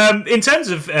 In terms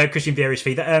of Christian Vieri's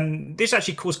fee, this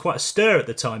actually caused quite a stir at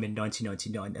the time in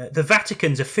 1999. The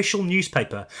Vatican's official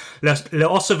newspaper,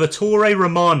 L'Osservatore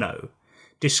Romano,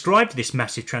 described this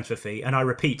massive transfer fee, and I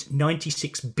repeat,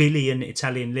 96 billion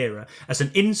Italian lira, as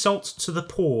an insult to the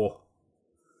poor.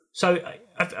 So,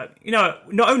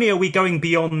 not only are we going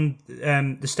beyond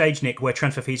the stage, Nick, where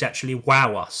transfer fees actually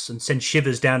wow us and send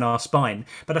shivers down our spine,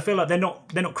 but I feel like they're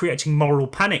not creating moral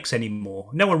panics anymore.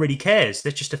 No one really cares.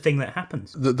 They're just a thing that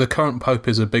happens. The current Pope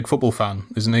is a big football fan,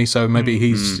 isn't he? So maybe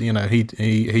he's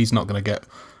he's not going to get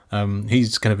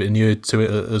he's kind of inured to it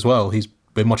as well. He's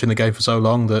been watching the game for so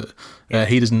long that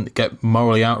he doesn't get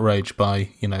morally outraged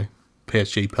by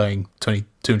PSG paying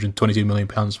 222 million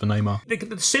pounds for Neymar.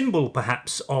 The symbol,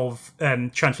 perhaps, of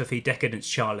transfer fee decadence,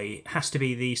 Charlie, has to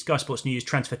be the Sky Sports News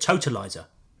transfer totalizer.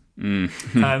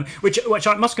 Which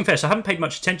I must confess, I haven't paid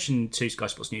much attention to Sky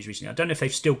Sports News recently. I don't know if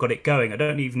they've still got it going. I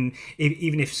don't even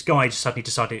if Sky suddenly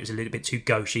decided it was a little bit too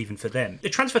gauche even for them. The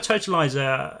transfer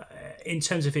totalizer, in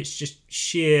terms of its just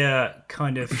sheer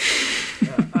kind of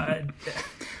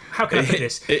how can I put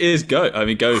this? It is gauche. I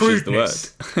mean, gauche is the word.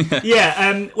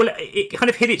 Well, it kind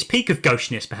of hit its peak of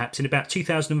gaucheness perhaps in about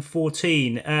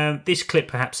 2014. This clip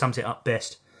perhaps sums it up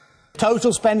best.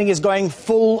 Total spending is going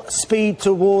full speed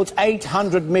towards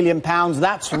 £800 million.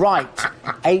 That's right,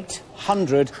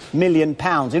 £800 million.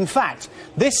 In fact,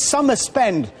 this summer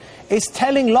spend is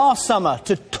telling last summer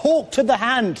to talk to the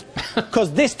hand,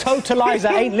 because this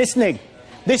totalizer ain't listening.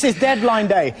 This is deadline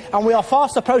day, and we are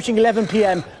fast approaching 11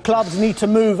 p.m. Clubs need to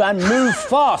move, and move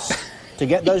fast to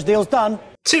get those deals done.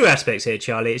 Two aspects here,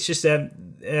 Charlie. It's just the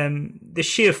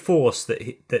sheer force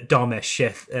that Dharmesh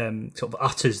Sheth sort of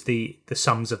utters the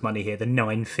sums of money here, the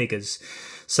 9 figures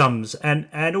sums,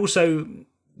 and also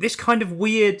this kind of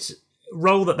weird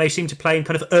role that they seem to play in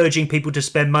kind of urging people to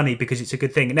spend money because it's a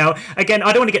good thing. Now, again,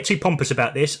 I don't want to get too pompous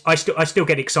about this. I still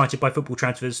get excited by football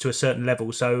transfers to a certain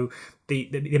level, so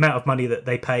the amount of money that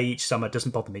they pay each summer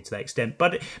doesn't bother me to that extent.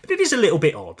 But it is a little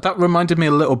bit odd. That reminded me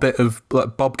a little bit of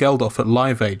like Bob Geldof at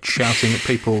Live Aid shouting at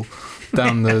people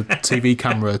down the TV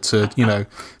camera to,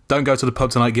 don't go to the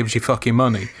pub tonight, gives you fucking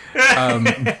money.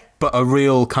 But a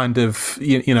real kind of,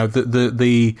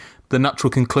 the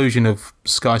natural conclusion of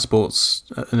Sky Sports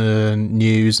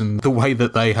News and the way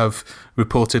that they have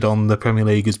reported on the Premier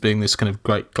League as being this kind of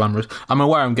great glamorous. I'm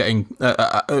aware I'm getting,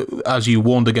 as you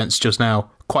warned against just now,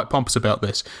 quite pompous about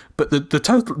this. But the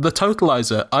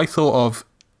totalizer, I thought of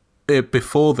it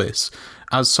before this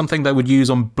as something they would use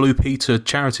on Blue Peter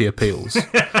charity appeals. We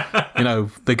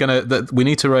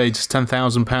need to raise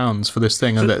 £10,000 for this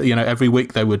thing, and that every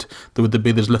week there would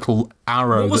be this little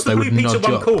arrow that they would nudge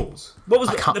up. What was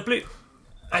the Blue?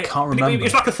 I can't remember. It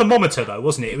was like a thermometer, though,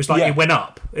 wasn't it? It was like it went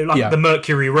up, the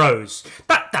mercury rose.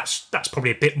 That's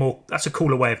probably a bit more. That's a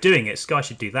cooler way of doing it. Sky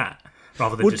should do that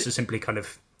rather than just a simply kind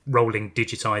of rolling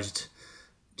digitized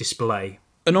display.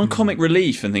 And on Comic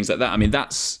Relief and things like that, I mean,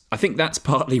 I think that's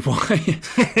partly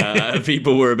why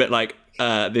people were a bit like,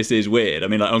 this is weird. I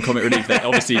mean, like on Comic Relief,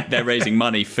 they're raising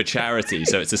money for charity,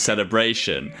 so it's a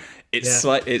celebration. It's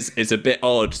it's a bit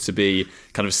odd to be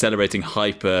kind of celebrating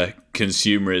hyper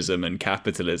consumerism and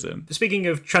capitalism. Speaking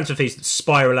of transfer fees that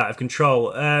spiral out of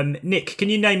control, Nick, can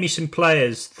you name me some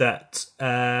players that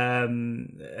are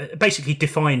basically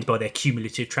defined by their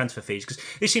cumulative transfer fees? Because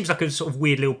it seems like a sort of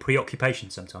weird little preoccupation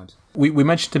sometimes. We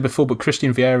mentioned him before, but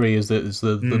Christian Vieri is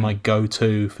my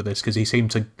go-to for this, because he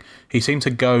seemed to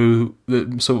go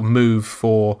sort of move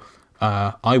for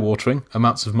eye-watering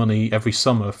amounts of money every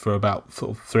summer for about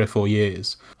 3 or 4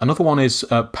 years. Another one is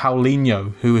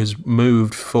Paulinho, who has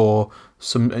moved for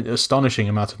some astonishing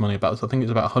amount of money. I think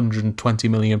it's about £120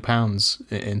 million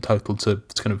in total to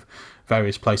kind of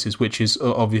various places, which is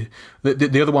obvious.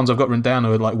 The other ones I've got written down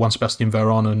are like Juan Sebastian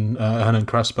Veron and Hernan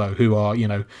Crespo, who are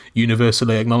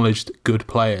universally acknowledged good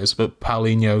players, but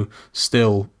Paulinho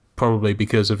still, probably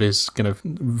because of his kind of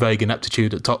vague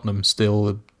ineptitude at Tottenham, is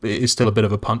still a bit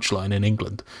of a punchline in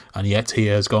England, and yet he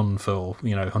has gone for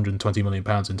 £120 million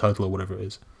in total or whatever it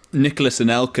is. Nicholas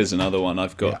Anelka's another one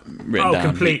I've got written down.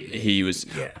 Complete. He was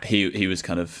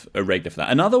kind of a regular for that.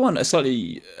 Another one,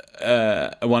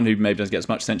 one who maybe doesn't get as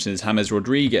much attention is James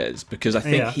Rodriguez, because I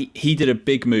think he did a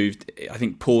big move. I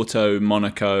think Porto,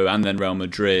 Monaco, and then Real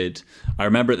Madrid. I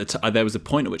remember at the time there was a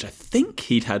point at which I think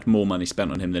he'd had more money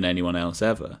spent on him than anyone else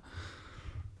ever.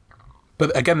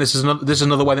 But again, this is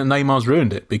another way that Neymar's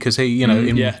ruined it, because he,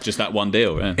 just that one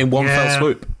deal, in one fell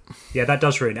swoop. Yeah, that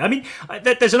does ruin it. I mean,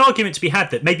 there's an argument to be had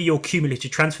that maybe your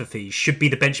cumulative transfer fees should be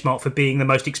the benchmark for being the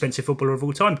most expensive footballer of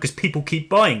all time, because people keep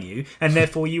buying you, and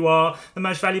therefore you are the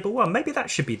most valuable one. Maybe that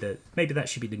should be the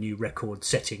new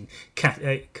record-setting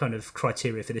kind of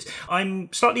criteria for this.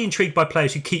 I'm slightly intrigued by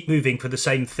players who keep moving for the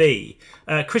same fee.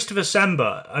 Christopher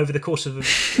Samba, over the course of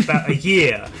about a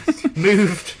year,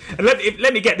 moved.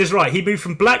 Let me get this right. He moved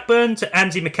from Blackburn to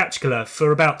Andy Makachkala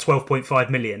for about 12.5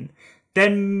 million.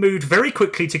 Then moved very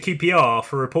quickly to QPR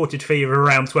for a reported fee of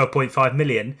around 12.5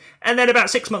 million, and then about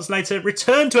 6 months later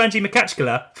returned to Andy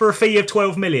Makachkala for a fee of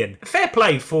 12 million. Fair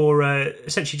play for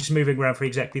essentially just moving around for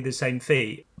exactly the same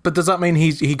fee. But does that mean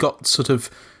he got sort of,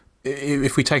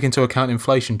 if we take into account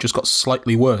inflation, just got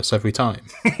slightly worse every time?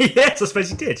 Yes, I suppose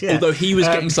he did, yeah. Although he was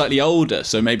getting slightly older,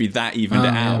 so maybe that evened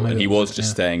it out, and he was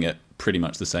just staying at pretty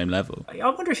much the same level. I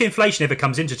wonder if inflation ever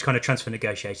comes into kind of transfer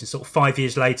negotiations, sort of 5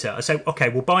 years later. I say, okay,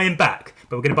 we'll buy him back,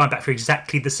 but we're going to buy him back for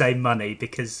exactly the same money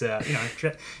because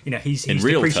he's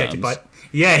depreciated by.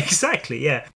 Yeah, exactly.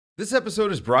 Yeah. This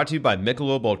episode is brought to you by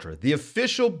Michelob Ultra, the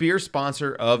official beer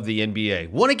sponsor of the NBA.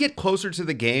 Want to get closer to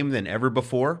the game than ever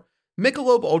before?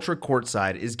 Michelob Ultra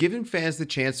Courtside is giving fans the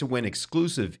chance to win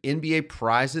exclusive NBA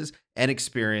prizes and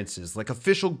experiences like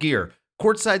official gear,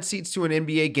 courtside seats to an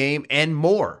NBA game, and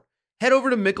more. Head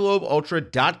over to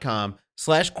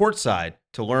MichelobUltra.com/courtside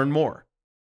to learn more.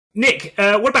 Nick,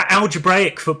 what about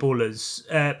algebraic footballers?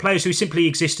 Players who simply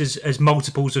exist as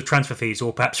multiples of transfer fees,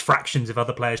 or perhaps fractions of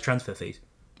other players' transfer fees?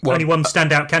 Well, only one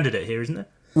standout candidate here, isn't there?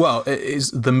 Well, it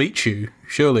is the Michu,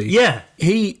 surely. Yeah.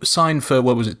 He signed for,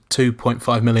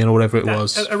 2.5 million or whatever it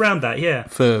was. Around that, yeah.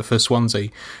 For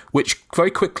Swansea, which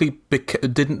very quickly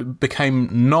became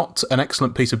not an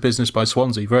excellent piece of business by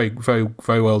Swansea. Very, very,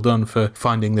 very well done for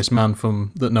finding this man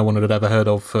that no one had ever heard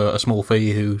of for a small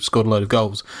fee who scored a load of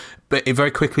goals. But it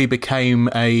very quickly became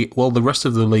the rest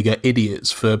of the league are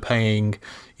idiots for paying,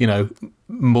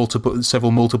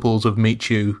 several multiples of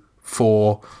Michu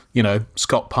for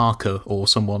Scott Parker or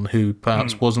someone who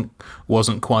perhaps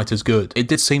wasn't quite as good. It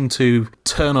did seem to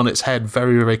turn on its head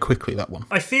very, very quickly, that one.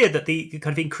 I fear that the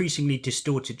kind of increasingly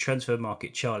distorted transfer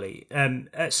market, Charlie,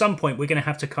 at some point we're going to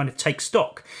have to kind of take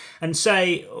stock and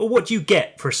say, what do you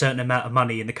get for a certain amount of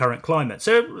money in the current climate?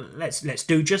 So let's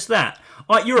do just that.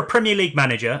 You're a Premier League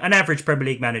manager, an average Premier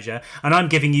League manager, and I'm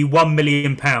giving you £1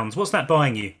 million. What's that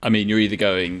buying you? I mean, you're either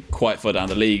going quite far down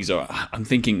the leagues, or I'm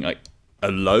thinking like a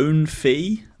loan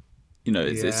fee.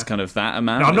 It's kind of that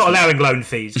amount. No, I'm not allowing loan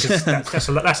fees, because that's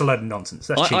a load of nonsense.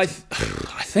 That's cheating. I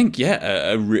think,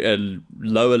 a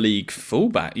lower league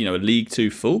fullback, a League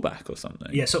 2 fullback or something.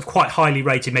 Yeah, sort of quite highly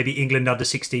rated, maybe England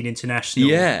under-16 international.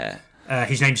 Yeah.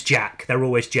 His name's Jack. They're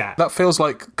always Jack. That feels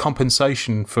like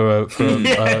compensation for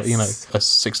yes. A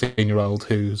 16-year-old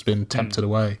who's been tempted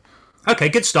away. Okay,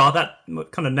 good start. That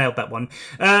kind of nailed that one.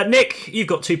 Nick, you've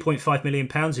got £2.5 million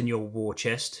in your war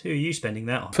chest. Who are you spending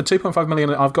that on? For £2.5 million,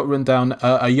 I've got written down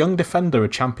a young defender a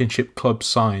championship club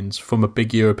signs from a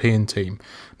big European team.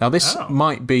 Now, this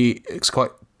might be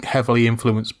quite heavily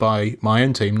influenced by my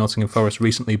own team, Nottingham Forest,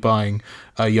 recently buying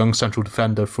a young central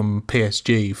defender from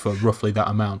PSG for roughly that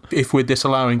amount. If we're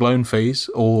disallowing loan fees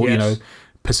or,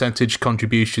 percentage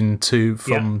contribution to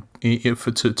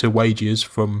wages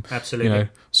from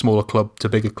smaller club to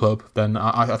bigger club, then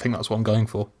I think that's what I'm going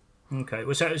for. Okay,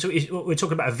 well, so we're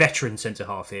talking about a veteran centre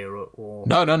half here, or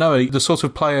no, the sort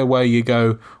of player where you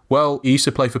go, well, he used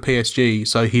to play for PSG,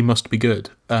 so he must be good.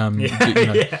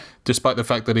 Despite the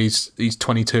fact that he's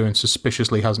 22 and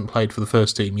suspiciously hasn't played for the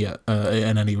first team yet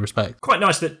in any respect. Quite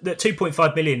nice that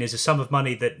 2.5 million is a sum of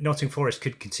money that Nottingham Forest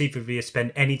could conceivably have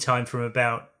spent any time from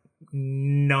about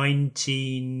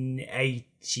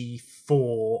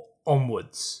 1984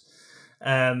 onwards.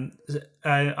 I'm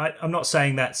not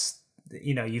saying that's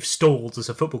you've stalled as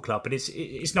a football club, but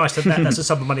it's nice that's a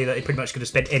sum of money that they pretty much could have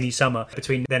spent any summer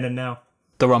between then and now.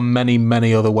 There are many,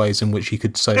 many other ways in which you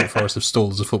could say that Forest have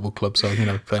stalled as a football club. So, can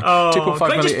I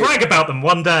just brag about them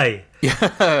one day? Yeah,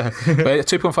 but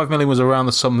 2.5 million was around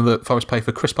the sum that Forest paid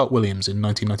for Chris Park-Williams in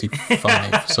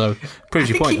 1995. So, proves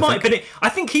your point. I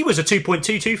think he was a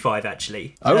 2.225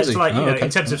 actually. Oh, was he?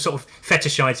 In terms of sort of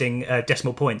fetishising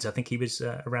decimal points, I think he was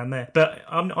around there. But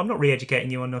I'm not re-educating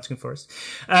you on Nottingham Forest.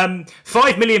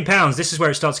 £5 million. This is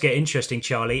where it starts to get interesting,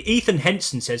 Charlie. Ethan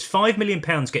Henson says £5 million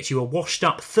gets you a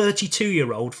washed-up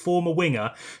 32-year-old former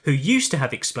winger who used to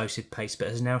have explosive pace but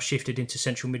has now shifted into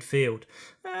central midfield.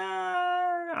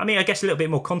 I guess a little bit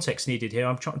more context needed here.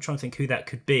 I'm trying to think who that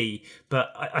could be,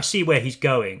 but I see where he's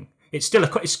going. It's still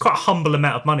it's quite a humble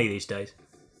amount of money these days.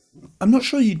 I'm not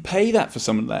sure you'd pay that for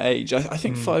someone that age. I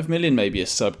think 5 million maybe a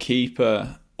sub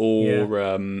keeper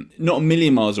or not a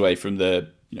million miles away from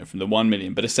the 1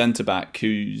 million, but a centre back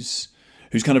who's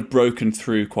kind of broken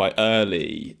through quite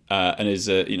early and is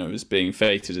is being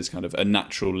fated as kind of a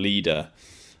natural leader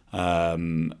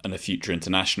and a future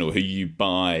international who you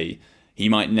buy. He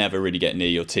might never really get near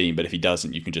your team, but if he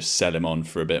doesn't, you can just sell him on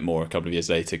for a bit more a couple of years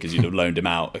later because you'd have loaned him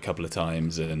out a couple of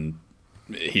times and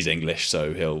he's English,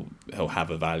 so he'll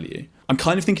have a value. I'm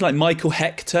kind of thinking like Michael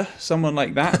Hector, someone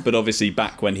like that, but obviously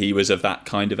back when he was of that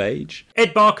kind of age.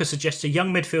 Ed Barker suggests a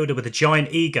young midfielder with a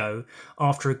giant ego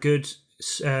after a good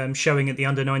showing at the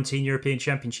Under-19 European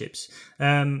Championships.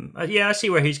 I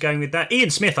see where he's going with that. Ian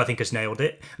Smith, I think, has nailed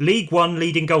it. League One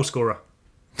leading goal scorer.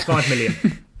 5 million.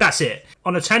 That's it.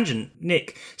 On a tangent,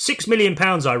 Nick, £6 million,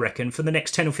 I reckon, for the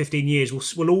next 10 or 15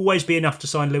 years will always be enough to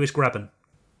sign Lewis Grabban.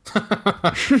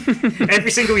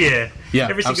 Every single year. Yeah,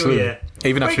 every single absolutely. year.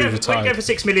 Even after he's retired. Where you go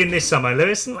for $6 million this summer,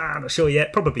 Lewis? I'm not sure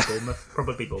yet. Probably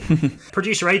Bournemouth.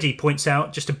 Producer AD points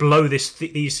out, just to blow these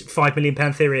 £5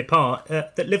 million theory apart,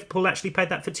 that Liverpool actually paid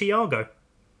that for Thiago.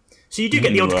 So you do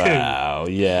get the odd coup. Wow,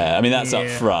 yeah. That's up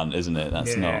front, isn't it?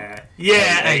 That's not...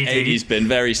 Yeah, AD's been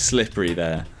very slippery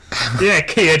there. Yeah,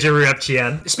 Kia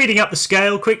Jarabchian. Speeding up the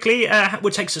scale quickly,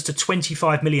 what takes us to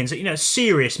 25 million. So,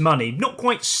 serious money. Not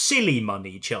quite silly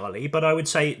money, Charlie, but I would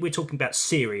say we're talking about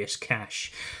serious cash.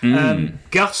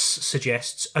 Gus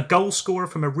suggests a goal scorer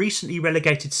from a recently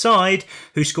relegated side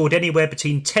who scored anywhere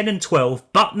between 10 and 12,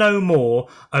 but no more,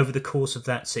 over the course of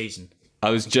that season.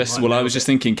 I was just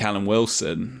thinking Callum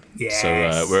Wilson. Yes.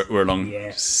 So we're along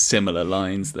similar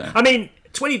lines there.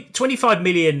 25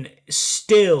 million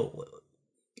still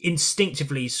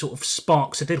instinctively sort of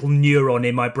sparks a little neuron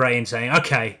in my brain saying,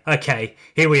 okay,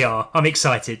 here we are, I'm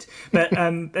excited. But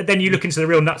then you look into the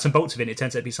real nuts and bolts of it, and it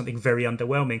turns out to be something very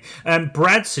underwhelming.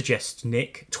 Brad suggests,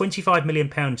 Nick, £25 million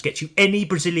gets you any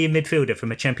Brazilian midfielder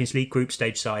from a Champions League group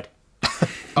stage side.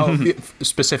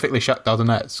 Specifically Shakhtar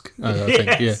Donetsk, I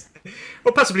think, yeah.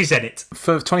 Or possibly Zenit.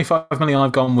 For 25 million,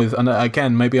 I've gone with, and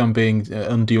again, maybe I'm being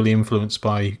unduly influenced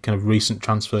by kind of recent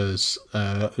transfers,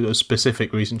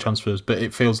 specific recent transfers, but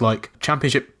it feels like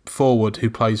Championship forward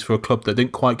who plays for a club that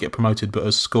didn't quite get promoted but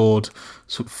has scored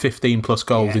 15 plus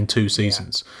goals in 2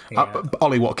 seasons.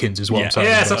 Ollie Watkins is what I'm saying.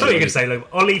 Yes, I thought you were going to say, look,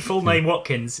 Ollie, full name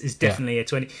Watkins, is definitely a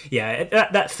 20. Yeah,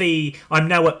 that fee, I'm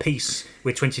now at peace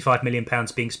with £25 million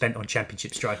being spent on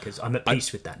Championship strikers. I'm at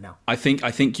peace with that now. I think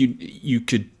you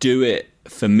could do it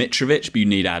for Mitrovic, but you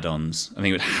need add-ons. I think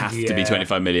it would have to be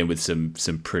 25 million with some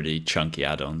pretty chunky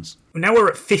add-ons. Now we're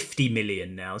at 50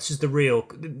 million now.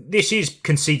 This is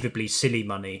conceivably silly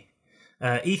money.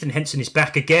 Ethan Henson is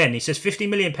back again. He says £50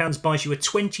 million buys you a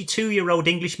 22-year-old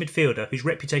English midfielder whose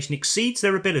reputation exceeds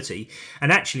their ability,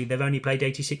 and actually they've only played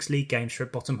 86 league games for a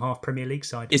bottom half Premier League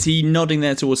side. Is he nodding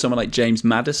there towards someone like James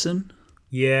Maddison?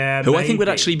 Yeah, who maybe. I think would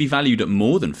actually be valued at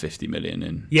more than 50 million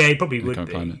in. Yeah, he probably would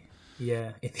be. Climate.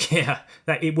 Yeah,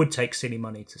 it would take silly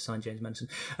money to sign James Maddison.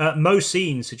 Mo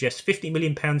Seen suggests £50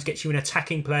 million gets you an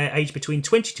attacking player aged between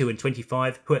 22 and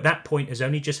 25, who at that point has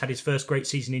only just had his first great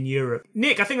season in Europe.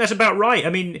 Nick, I think that's about right.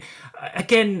 I mean,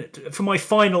 again, for my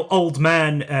final old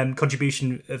man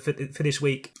contribution for this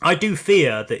week, I do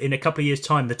fear that in a couple of years'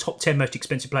 time, the top 10 most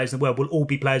expensive players in the world will all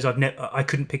be players I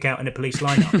couldn't pick out in a police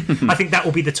lineup. I think that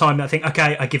will be the time that I think,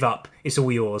 okay, I give up. It's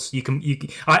all yours.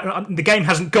 The game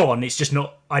hasn't gone. It's just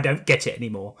not. I don't get it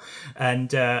anymore, and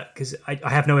because I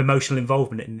have no emotional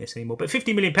involvement in this anymore. But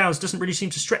 £50 million doesn't really seem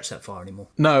to stretch that far anymore.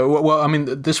 No, well, I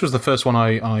mean, this was the first one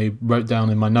I wrote down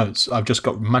in my notes. I've just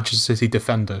got Manchester City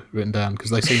defender written down because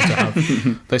they seem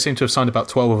to have signed about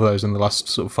 12 of those in the last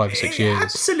sort of 5 or 6 years.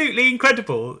 Absolutely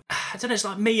incredible. I don't know. It's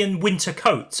like me and winter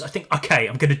coats. I think, okay,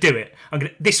 I'm going to do it.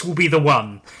 This will be the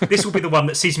one. This will be the one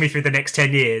that sees me through the next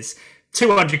 10 years.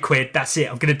 £200, that's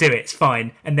it. I'm going to do it. It's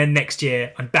fine. And then next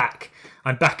year, I'm back.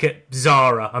 I'm back at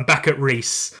Zara. I'm back at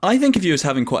Reiss. I think of you as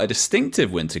having quite a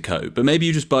distinctive winter coat, but maybe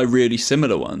you just buy really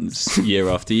similar ones year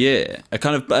after year. A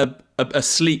kind of a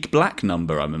sleek black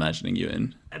number, I'm imagining you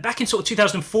in. Back in sort of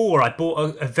 2004, I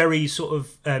bought a very sort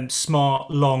of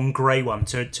smart, long grey one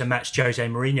to match Jose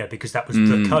Mourinho because that was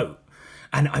the coat.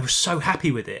 And I was so happy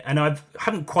with it. And I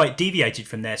haven't quite deviated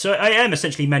from there. So I am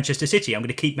essentially Manchester City. I'm going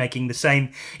to keep making the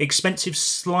same expensive,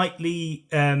 slightly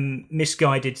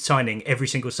misguided signing every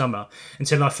single summer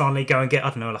until I finally go and get, I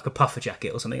don't know, like a puffer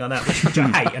jacket or something like that, which I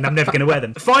hate, and I'm never going to wear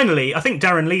them. Finally, I think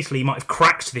Darren Leithley might have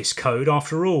cracked this code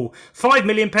after all. £5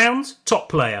 million, top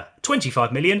player.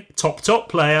 25 million, top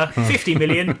player. 50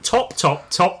 million, top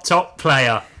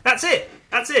player. That's it.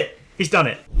 He's done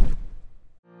it.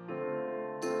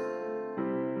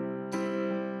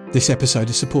 This episode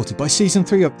is supported by Season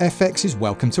 3 of FX's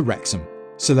Welcome to Wrexham.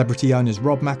 Celebrity owners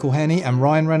Rob McElhenney and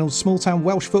Ryan Reynolds' small-town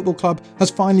Welsh football club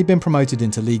has finally been promoted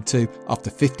into League 2 after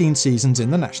 15 seasons in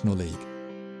the National League.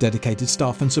 Dedicated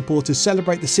staff and supporters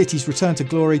celebrate the city's return to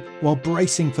glory while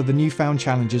bracing for the newfound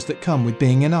challenges that come with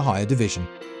being in a higher division.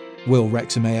 Will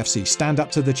Wrexham AFC stand up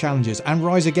to the challenges and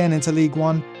rise again into League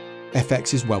 1?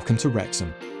 FX's Welcome to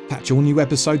Wrexham. Catch all new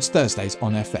episodes Thursdays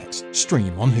on FX.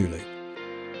 Stream on Hulu.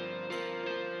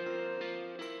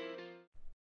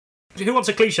 Who wants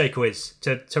a cliche quiz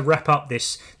to wrap up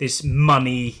this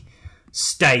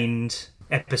money-stained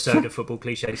episode of Football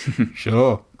Cliches?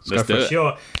 Sure. Let's do it.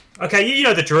 Sure. Okay, you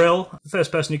know the drill. The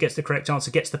first person who gets the correct answer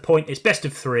gets the point. It's best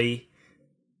of 3.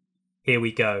 Here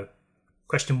we go.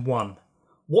 Question 1.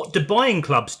 What do buying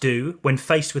clubs do when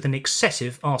faced with an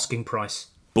excessive asking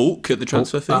price? Balk at the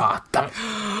transfer fee? Ah, damn it.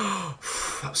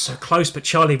 That was so close, but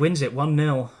Charlie wins it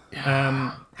 1-0.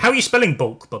 How are you spelling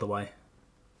bulk, by the way?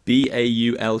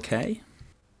 BAULK?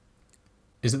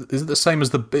 Is it the same as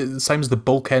the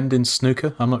bulk end in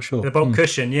snooker? I'm not sure. The bulk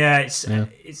cushion, yeah. It's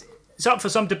up for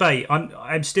some debate.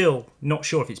 I'm still not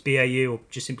sure if it's BAU or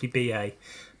just simply BA.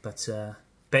 But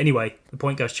anyway, the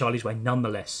point goes Charlie's way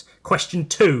nonetheless. Question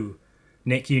 2.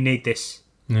 Nick, you need this.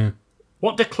 Yeah.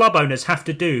 What do club owners have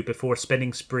to do before a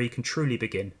spending spree can truly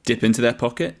begin? Dip into their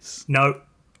pockets? No.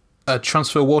 A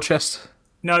transfer war chest?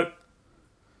 No.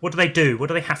 What do they do? What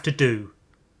do they have to do?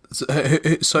 So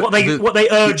what they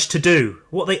urge to do.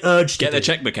 What they urge to get do. their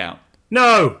checkbook out.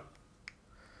 No.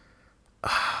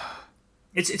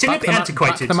 It's a little bit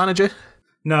antiquated. Back the manager?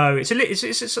 No, it's a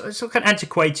kind of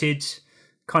antiquated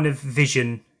kind of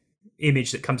vision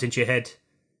image that comes into your head.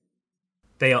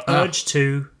 They are urged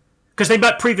to, because they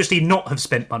might previously not have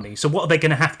spent money. So what are they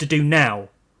going to have to do now?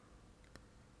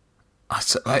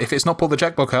 If it's not pull the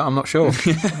checkbook out, I'm not sure.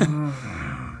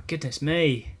 Goodness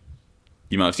me.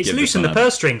 You might have to it's loosen the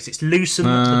purse strings. It's loosen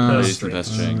the purse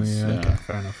strings. Okay,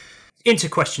 fair enough. Into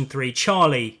question 3.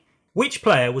 Charlie, which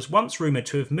player was once rumoured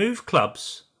to have moved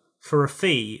clubs for a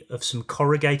fee of some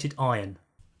corrugated iron?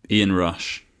 Ian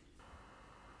Rush.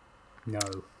 No.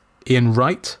 Ian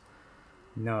Wright?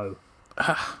 No.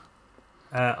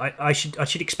 I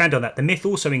should expand on that. The myth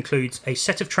also includes a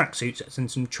set of tracksuits and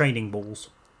some training balls.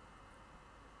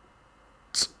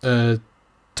 Tony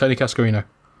Cascarino.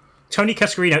 Tony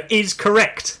Cascarino is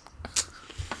correct.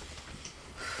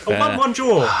 Fair. A 1-1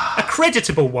 draw. A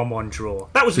creditable 1-1 draw.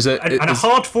 That was a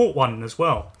hard-fought one as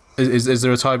well. Is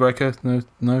there a tiebreaker?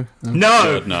 No.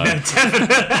 God, no.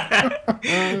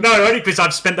 Definitely. No, only because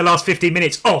I've spent the last 15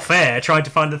 minutes off air trying to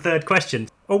find the third question.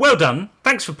 Well done.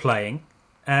 Thanks for playing.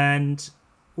 And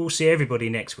we'll see everybody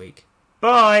next week.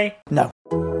 Bye. No.